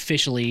NX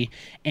officially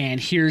and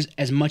here's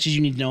as much as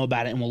you need to know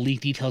about it and we'll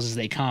leak details as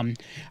they come,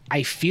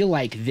 I feel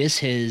like this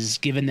has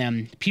given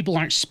them, people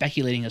aren't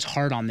speculating as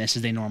hard on this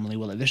as they normally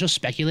will. They're still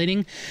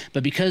speculating,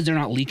 but because they're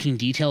not leaking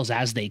details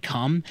as they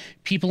come,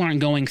 people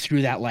aren't going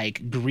through that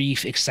like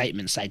grief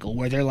excitement cycle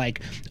where they're like,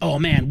 oh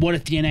man, what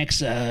if the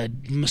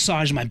NX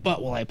massaged my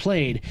butt while I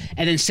played?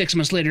 And then 6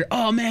 months later,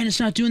 oh man, it's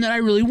not doing that. I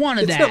really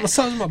wanted It's that. not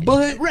massaging my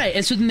butt. Right,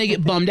 and so then they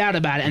get bummed out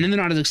about it, and then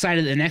they're not as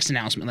excited at the next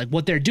announcement. Like,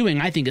 what they're doing,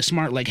 I think, is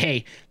smart. Like,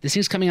 hey, this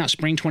thing's coming out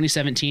spring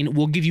 2017.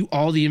 We'll give you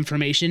all the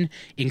information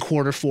in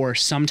Q4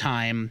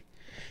 sometime.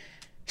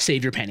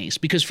 Save your pennies.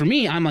 Because for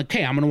me, I'm like,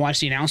 okay, I'm going to watch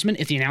the announcement.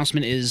 If the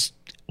announcement is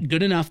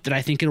good enough that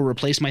I think it'll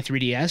replace my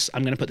 3DS,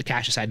 I'm going to put the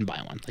cash aside and buy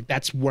one. Like,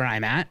 that's where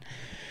I'm at.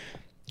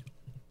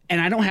 And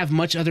I don't have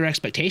much other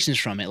expectations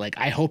from it. Like,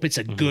 I hope it's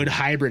a good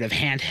hybrid of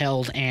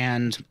handheld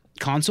and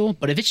console,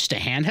 but if it's just a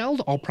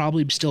handheld, I'll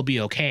probably still be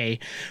okay.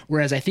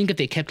 Whereas I think if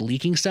they kept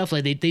leaking stuff,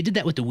 like they did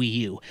that with the Wii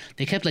U,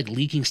 they kept like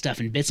leaking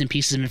stuff and bits and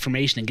pieces of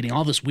information and getting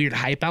all this weird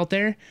hype out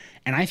there,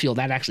 and I feel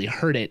that actually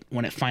hurt it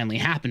when it finally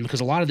happened because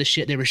a lot of the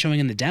shit they were showing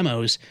in the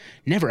demos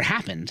never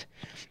happened.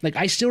 Like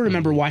I still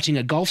remember watching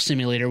a golf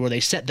simulator where they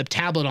set the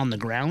tablet on the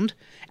ground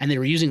and they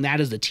were using that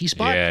as the T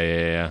spot.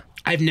 Yeah.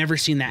 I've never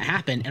seen that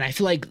happen, and I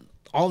feel like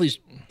all these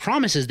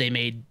promises they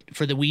made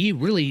for the Wii U,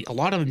 really a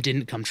lot of them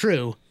didn't come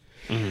true.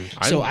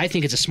 So I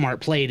think it's a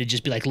smart play to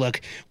just be like,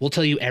 look, we'll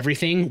tell you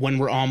everything when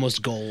we're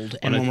almost gold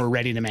and when we're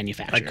ready to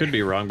manufacture. I could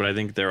be wrong, but I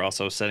think they're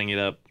also setting it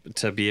up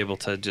to be able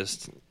to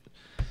just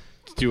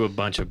do a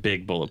bunch of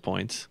big bullet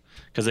points.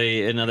 Because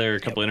in another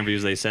couple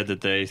interviews, they said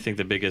that they think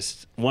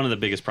one of the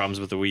biggest problems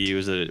with the Wii U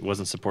is that it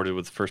wasn't supported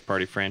with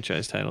first-party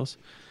franchise titles.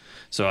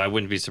 So I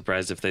wouldn't be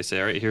surprised if they say,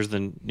 all right, here's the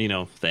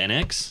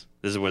NX.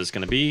 This is what it's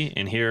going to be,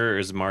 and here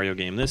is a Mario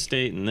game this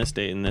date, and this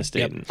date, and this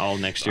date, and all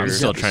next year. I'm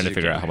still trying to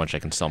figure out how much I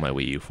can sell my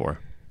Wii U for.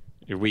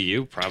 Your Wii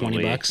U,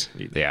 probably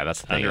 $20. Yeah,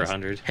 that's the thing. under is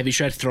 100. Have you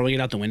tried throwing it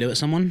out the window at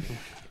someone?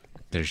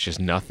 There's just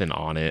nothing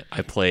on it.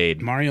 I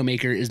played Mario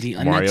Maker is the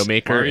Mario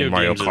Maker and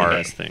Mario games are the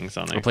Kart. best things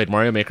on there. I played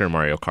Mario Maker and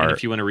Mario And Kart.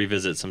 if you want to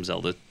revisit some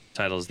Zelda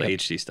titles, the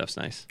HD stuff's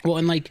nice, Well,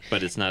 and like,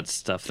 but it's not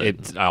stuff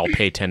that I'll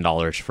pay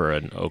 $10 for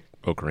an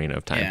Ocarina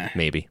of Time, Yeah.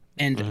 maybe.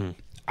 and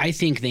I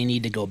think they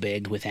need to go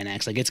big with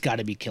NX. Like, it's got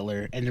to be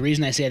killer. And the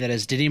reason I say that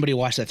is, did anybody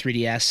watch that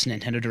 3DS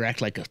Nintendo Direct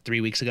like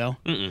 3 weeks ago?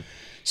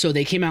 So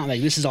they came out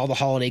like, this is all the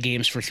holiday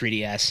games for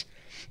 3DS,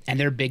 and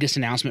their biggest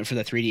announcement for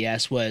the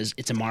 3DS was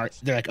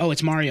they're like, oh,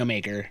 it's Mario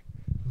Maker,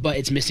 but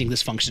it's missing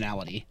this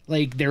functionality.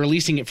 Like, they're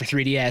releasing it for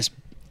 3DS,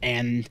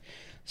 and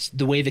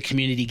the way the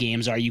community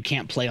games are, you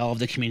can't play all of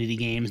the community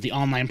games. The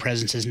online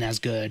presence isn't as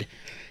good,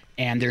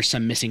 and there's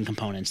some missing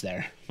components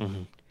there.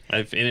 and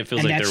it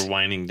feels And like that's- they're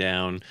winding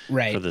down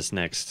Right. for this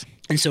next.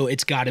 And so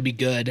it's got to be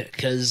good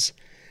because,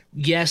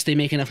 yes, they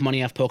make enough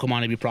money off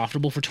Pokemon to be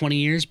profitable for 20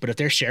 years, but if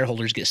their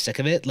shareholders get sick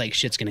of it, like,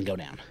 shit's going to go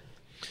down.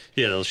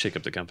 Yeah, they'll shake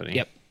up the company.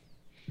 Yep.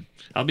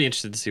 I'll be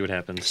interested to see what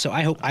happens. So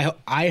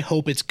I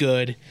hope it's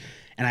good.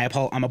 And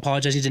I'm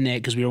apologizing to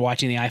Nick because we were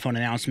watching the iPhone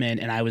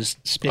announcement and I was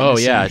spitting. Oh,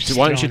 yeah. some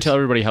Why don't you stones. tell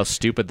everybody how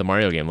stupid the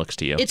Mario game looks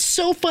to you? It's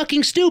so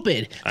fucking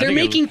stupid. They're think it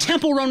making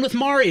Temple Run with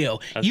Mario.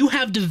 You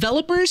have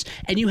developers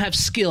and you have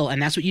skill,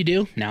 and that's what you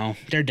do? No,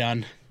 they're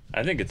done.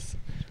 I think it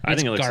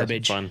looks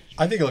garbage. fun.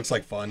 I think it looks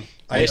like fun.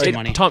 Waste of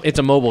money. Tom, it's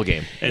a mobile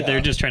game. They're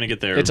just trying to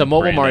get their. It's a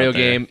mobile brand Mario out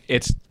there. game.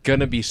 It's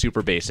gonna be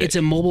super basic. It's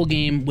a mobile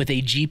game with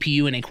a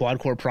GPU and a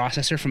quad-core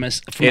processor from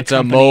It's a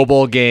company.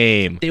 mobile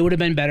game. They would have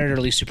been better to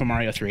release Super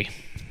Mario 3.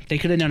 They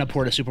could have done a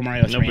port of Super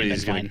Mario 3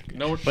 Nobody's and gonna. been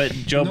fine. But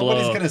Joe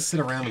Nobody's Blow. gonna sit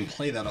around and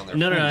play that on their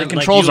No, phone. like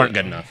controls you- aren't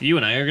good enough. You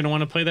and I are gonna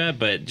want to play that,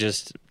 but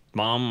just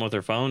mom with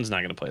her phone's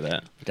not gonna play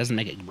that. It doesn't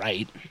make it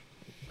right.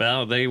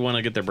 Well, they want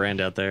to get their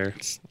brand out there.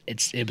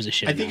 It was a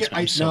shit. I think announcement.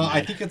 I'm so I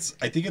mad.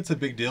 think it's a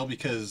big deal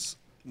because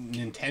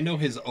Nintendo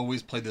has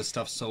always played this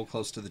stuff so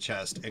close to the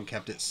chest and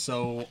kept it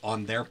so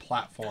on their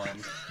platform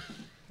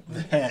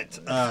that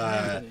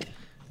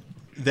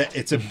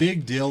it's a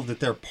big deal that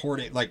they're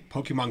porting. Like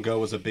Pokemon Go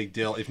was a big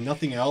deal, if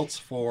nothing else,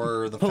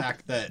 for the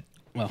fact that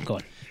Well, go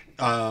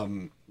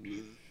on.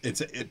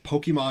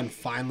 Pokemon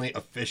finally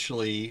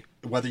officially,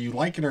 whether you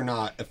like it or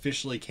not,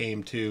 officially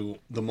came to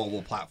the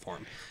mobile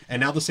platform. And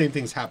now the same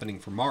thing's happening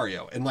for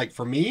Mario. And like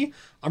for me,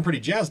 I'm pretty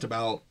jazzed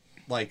about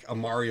like a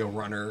Mario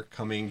Runner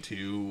coming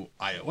to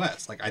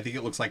iOS. Like I think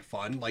it looks like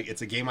fun. Like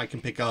it's a game I can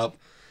pick up,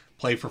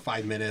 play for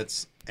 5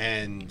 minutes,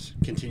 and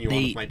continue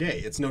on with my day.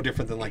 It's no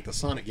different than like the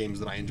Sonic games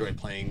that I enjoy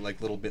playing,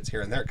 like little bits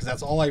here and there, because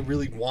that's all I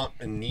really want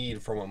and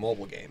need from a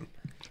mobile game.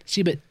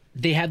 See, but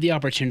they have the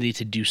opportunity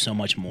to do so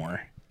much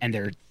more, and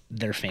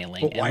they're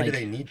failing. But And, why like, do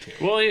they need to?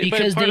 Well,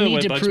 Because part they of need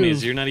what to bugs me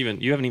is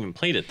prove- you haven't even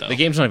played it though. The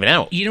game's not even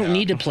out. You don't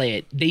need to play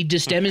it. They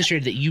just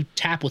demonstrated that you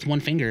tap with one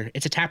finger.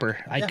 It's a tapper.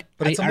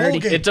 but it's a I mobile already,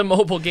 game. It's a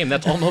mobile game.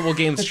 That's all mobile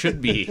games should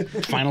be.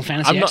 Final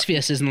Fantasy I'm not-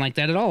 Exvius isn't like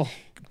that at all.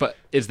 But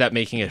is that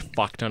making a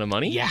fuck ton of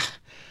money? Yeah.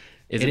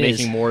 Is it It is.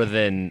 making more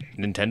than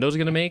Nintendo's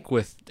going to make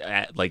with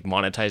like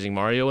monetizing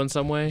Mario in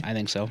some way? I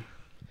think so. I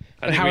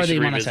But think how we are they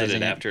should revisit monetizing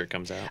it it? after it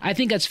comes out. I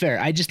think that's fair.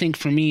 I just think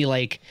for me,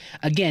 like,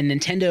 again,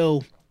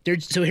 Nintendo.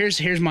 So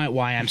here's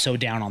why I'm so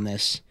down on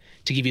this.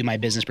 To give you my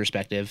business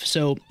perspective.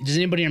 So does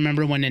anybody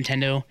remember when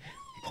Nintendo?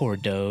 Poor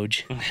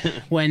Doge.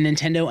 When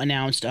Nintendo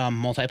announced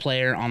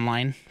multiplayer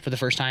online for the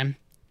first time?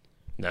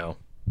 No.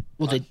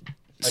 Well,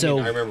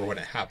 I remember when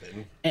it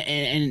happened.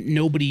 and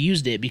nobody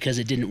used it because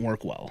it didn't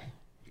work well.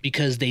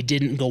 Because they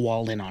didn't go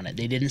all in on it.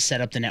 They didn't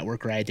set up the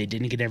network right. They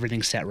didn't get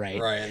everything set right.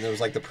 Right, and there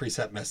was like the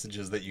preset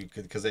messages that you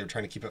could, because they were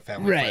trying to keep it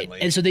family Right. friendly.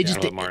 And so they just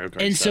all the Mario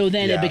Kart and so stuff.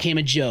 then Yeah. it became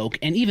a joke.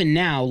 And even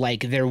now,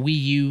 like their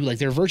Wii U, like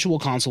their virtual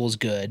console is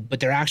good, but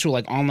their actual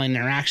like online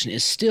interaction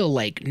is still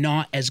like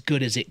not as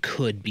good as it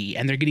could be.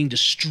 And they're getting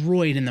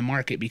destroyed in the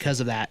market because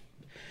of that.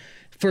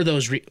 For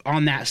those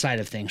on that side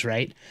of things,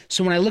 right?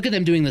 So when I look at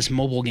them doing this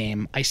mobile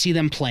game, I see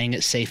them playing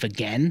it safe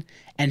again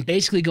and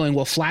basically going,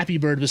 well, Flappy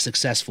Bird was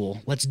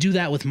successful. Let's do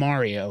that with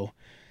Mario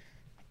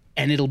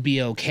and it'll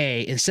be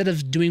okay. Instead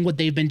of doing what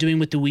they've been doing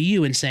with the Wii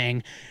U and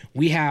saying,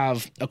 we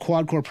have a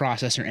quad-core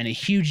processor and a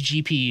huge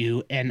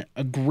GPU and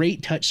a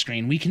great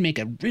touchscreen. We can make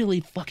a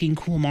really fucking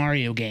cool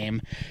Mario game.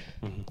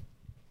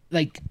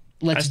 Like,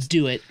 let's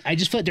do it. I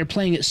just feel like they're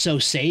playing it so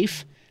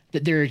safe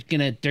that they're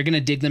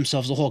gonna dig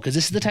themselves a hole, because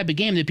this is the type of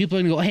game that people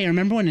are gonna go, hey,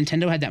 remember when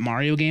Nintendo had that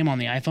Mario game on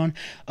the iPhone?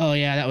 Oh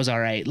yeah, that was all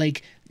right.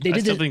 Like they I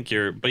did still it, think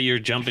you're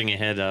jumping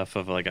ahead off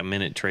of like a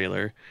minute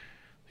trailer.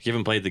 You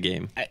haven't played the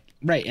game.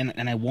 right,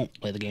 and I won't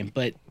play the game,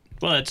 but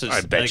Well, that's just,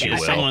 I bet like, you as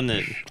will. someone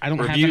that I don't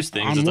have reviews it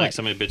things. on It's what? like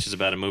somebody bitches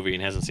about a movie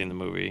and hasn't seen the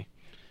movie.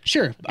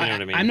 sure, know what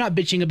I mean? I'm not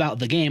bitching about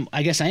the game.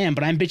 I guess I am,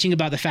 but I'm bitching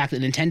about the fact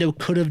that Nintendo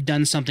could have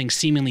done something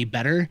seemingly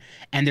better,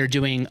 and they're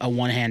doing a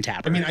one-hand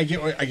tapper. I mean, I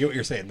get what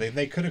you're saying.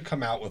 They could have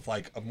come out with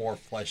like a more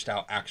fleshed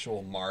out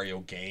actual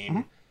Mario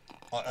game.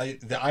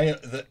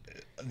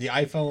 The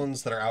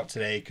iPhones that are out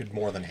today could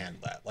more than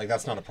handle that. Like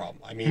that's not a problem.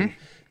 I mean,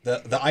 the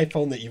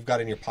iPhone that you've got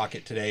in your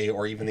pocket today,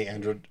 or even the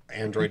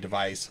Android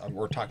device,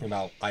 we're talking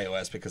about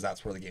iOS because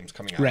that's where the game's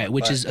coming out. right, of.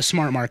 which But is a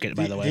smart market,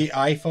 by the way. the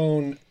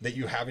iPhone that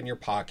you have in your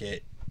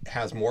pocket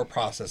has more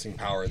processing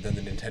power than the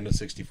Nintendo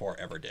 64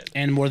 ever did.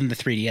 And more than the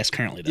 3DS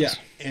currently does. Yeah,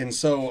 and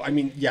so I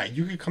mean, yeah,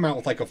 you could come out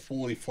with like a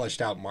fully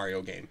fleshed out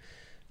Mario game,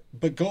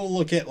 but go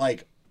look at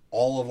like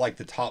all of like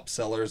the top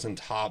sellers and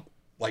top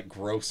like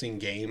grossing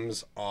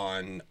games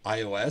on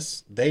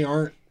iOS. They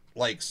aren't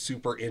like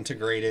super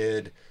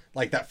integrated.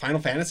 Like that Final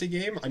Fantasy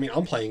game. I mean,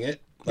 I'm playing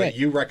it. Like Right.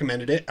 you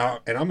recommended it,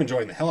 and I'm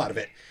enjoying the hell out of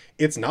it.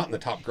 It's not in the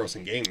top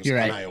grossing games You're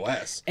on right.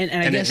 iOS, And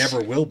I guess- it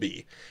never will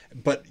be.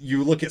 But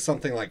you look at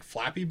something like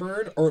Flappy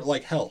Bird, or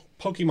like hell,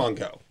 Pokemon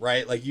Go,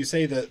 right? Like you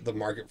say that the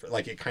market for,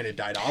 like it kind of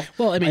died off.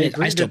 Well, I mean,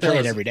 agree I still that there play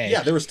it was- every day.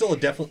 Yeah, there was still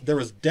there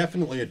was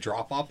definitely a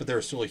drop off, but there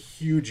was still a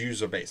huge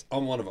user base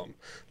on one of them.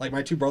 Like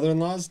my two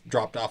brother-in-laws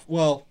dropped off.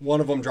 Well, one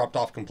of them dropped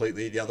off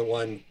completely. The other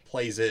one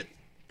plays it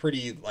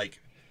pretty like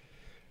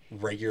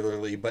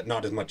regularly, but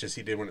not as much as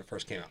he did when it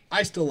first came out.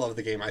 I still love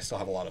the game. I still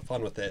have a lot of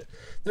fun with it.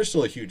 There's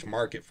still a huge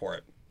market for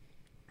it.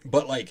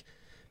 But like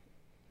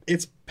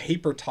it's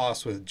paper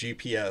toss with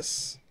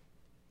GPS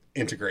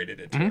integrated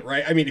into it,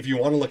 right? I mean, if you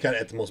want to look at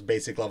it at the most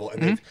basic level,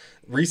 and they've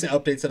recent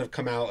updates that have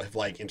come out have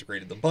like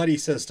integrated the buddy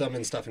system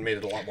and stuff and made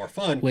it a lot more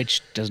fun.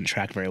 Which doesn't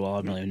track very well.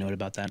 I don't really know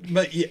about that.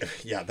 But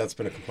yeah, that's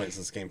been a complaint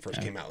since the game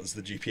first came out, is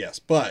the GPS.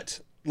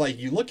 But like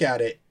you look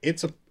at it,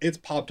 it's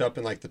popped up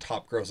in like the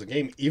top grossing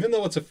game, even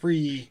though it's a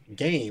free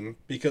game,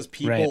 because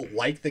people Right.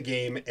 like the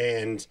game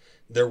and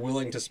they're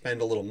willing to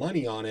spend a little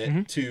money on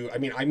it. To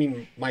I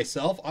mean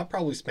myself, I've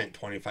probably spent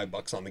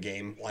 $25 on the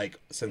game like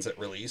since it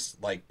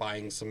released, like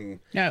buying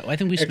some Yeah, I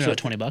think we spent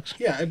Extra- about $20.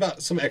 yeah,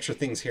 about some extra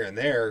things here and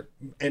there,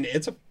 and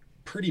it's a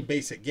pretty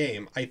basic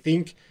game. I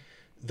think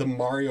the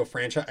Mario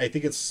franchise, I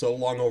think it's so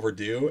long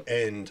overdue,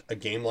 and a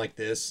game like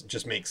this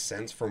just makes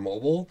sense for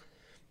mobile.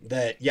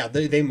 That yeah,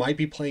 they might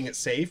be playing it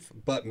safe,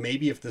 but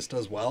maybe if this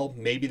does well,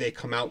 maybe they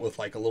come out with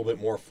like a little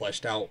bit more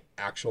fleshed out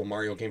actual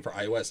Mario game for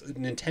iOS.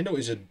 Nintendo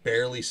is just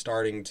barely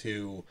starting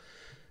to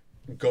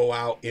go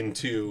out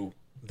into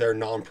their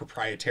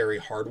non-proprietary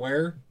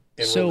hardware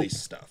and So-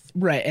 release stuff.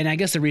 Right, and I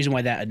guess the reason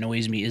why that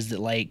annoys me is that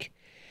like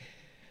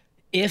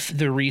if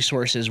the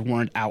resources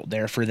weren't out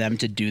there for them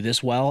to do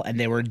this well and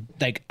they were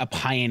like a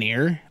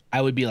pioneer,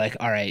 I would be like,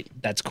 all right,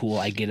 that's cool.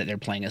 I get it. They're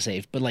playing it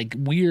safe. But like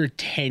we're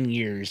 10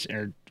 years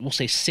or we'll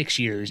say 6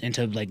 years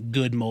into like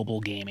good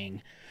mobile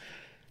gaming.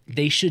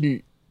 They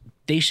shouldn't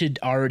they should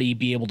already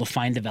be able to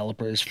find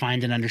developers,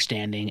 find an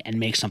understanding, and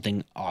make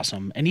something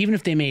awesome. And even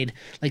if they made,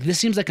 like, this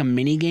seems like a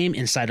mini game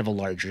inside of a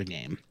larger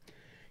game.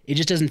 It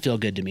just doesn't feel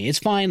good to me. It's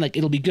fine, like,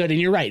 it'll be good. And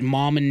you're right,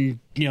 Mom and,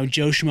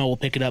 Joe Schmo will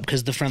pick it up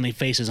because the friendly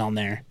face is on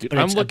there. Dude, But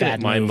I'm it's a looking bad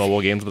at my move.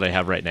 mobile games that I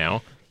have right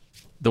now.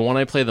 The one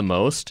I play the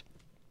most,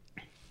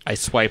 I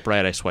swipe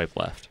right, I swipe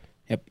left.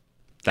 Yep.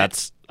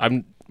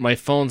 My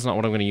phone's not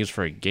what I'm going to use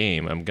for a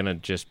game. I'm going to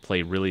just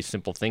play really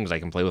simple things I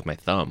can play with my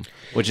thumb,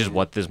 which is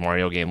what this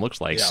Mario game looks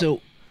like.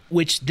 So,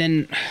 which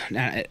then,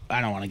 I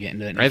don't want to get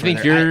into it. I think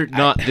further.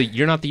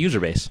 you're not the user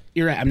base.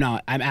 You're right. I'm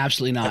not. I'm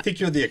absolutely not. I think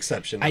you're the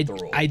exception, not the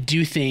rule. I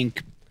do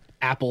think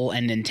Apple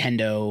and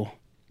Nintendo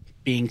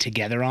being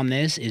together on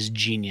this is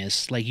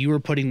genius. Like, you were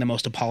putting the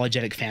most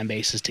apologetic fan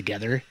bases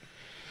together.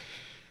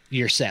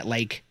 You're set.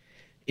 Like,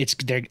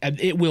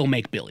 it will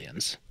make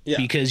billions. Yeah.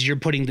 Because you're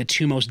putting the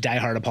two most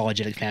diehard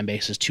apologetic fan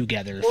bases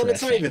together. Well, for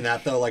it's a not thing. even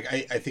that though. Like,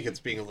 I think it's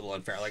being a little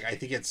unfair. Like, I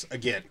think it's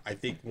I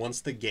think once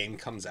the game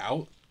comes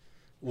out,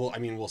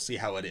 we'll see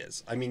how it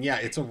is. I mean, yeah,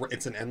 it's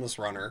an endless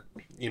runner,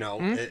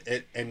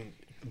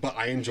 but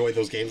I enjoy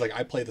those games. Like,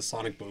 I play the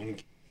Sonic Boom,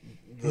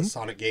 the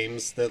Sonic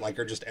games that like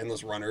are just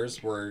endless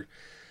runners where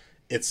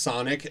it's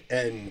Sonic,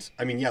 and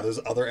I mean, yeah, there's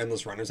other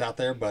endless runners out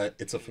there, but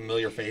it's a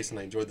familiar face, and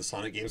I enjoy the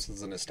Sonic games. So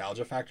there's a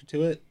nostalgia factor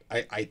to it.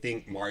 I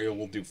think Mario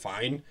will do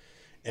fine,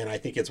 and I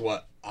think it's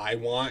what I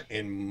want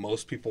and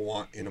most people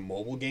want in a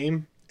mobile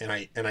game. And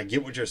I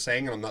get what you're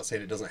saying, and I'm not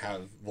saying it doesn't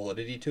have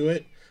validity to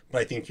it, but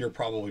I think you're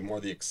probably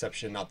more the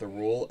exception, not the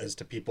rule, as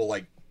to people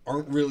like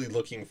aren't really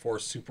looking for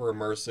super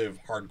immersive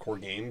hardcore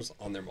games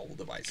on their mobile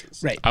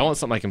devices. Right. I want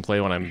something I can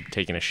play when I'm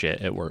taking a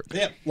shit at work.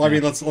 Yeah. Well, I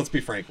mean, let's be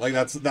frank. Like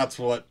that's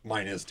what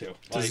mine is too.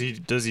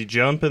 Like, Does he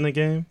jump in the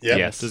game? Yeah.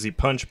 Yes. Does he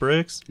punch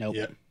bricks? Nope.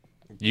 Yeah.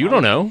 You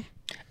don't know.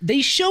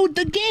 They showed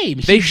the game.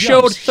 They He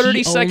showed jumps. 30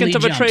 He seconds only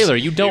of a jumps. trailer.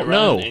 You don't You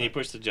run, know. And you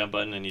push the jump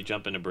button and you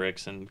jump into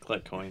bricks and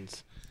collect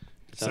coins.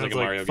 Sounds Sounds like a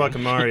Mario fucking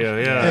game. Mario.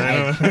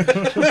 Yeah.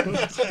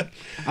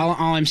 I know.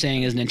 All I'm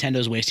saying is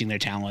Nintendo's wasting their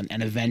talent,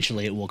 and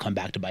eventually it will come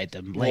back to bite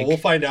them. Well, Like, we'll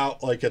find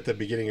out like at the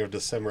beginning of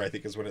December, I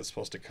think is when it's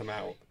supposed to come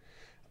out.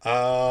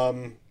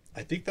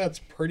 I think that's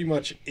pretty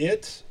much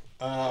it.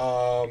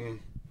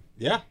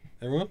 Yeah,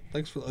 everyone,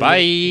 thanks for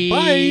Bye.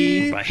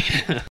 Bye.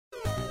 Bye.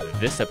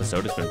 This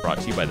episode has been brought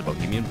to you by the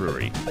Bohemian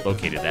Brewery,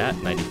 located at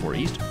 94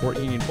 East, Fort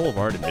Union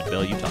Boulevard in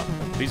Midvale, Utah.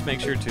 Please make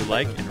sure to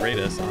like and rate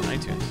us on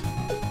iTunes.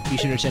 be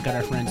sure to check out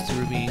our friends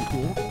through being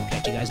cool.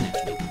 Catch you guys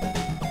next week.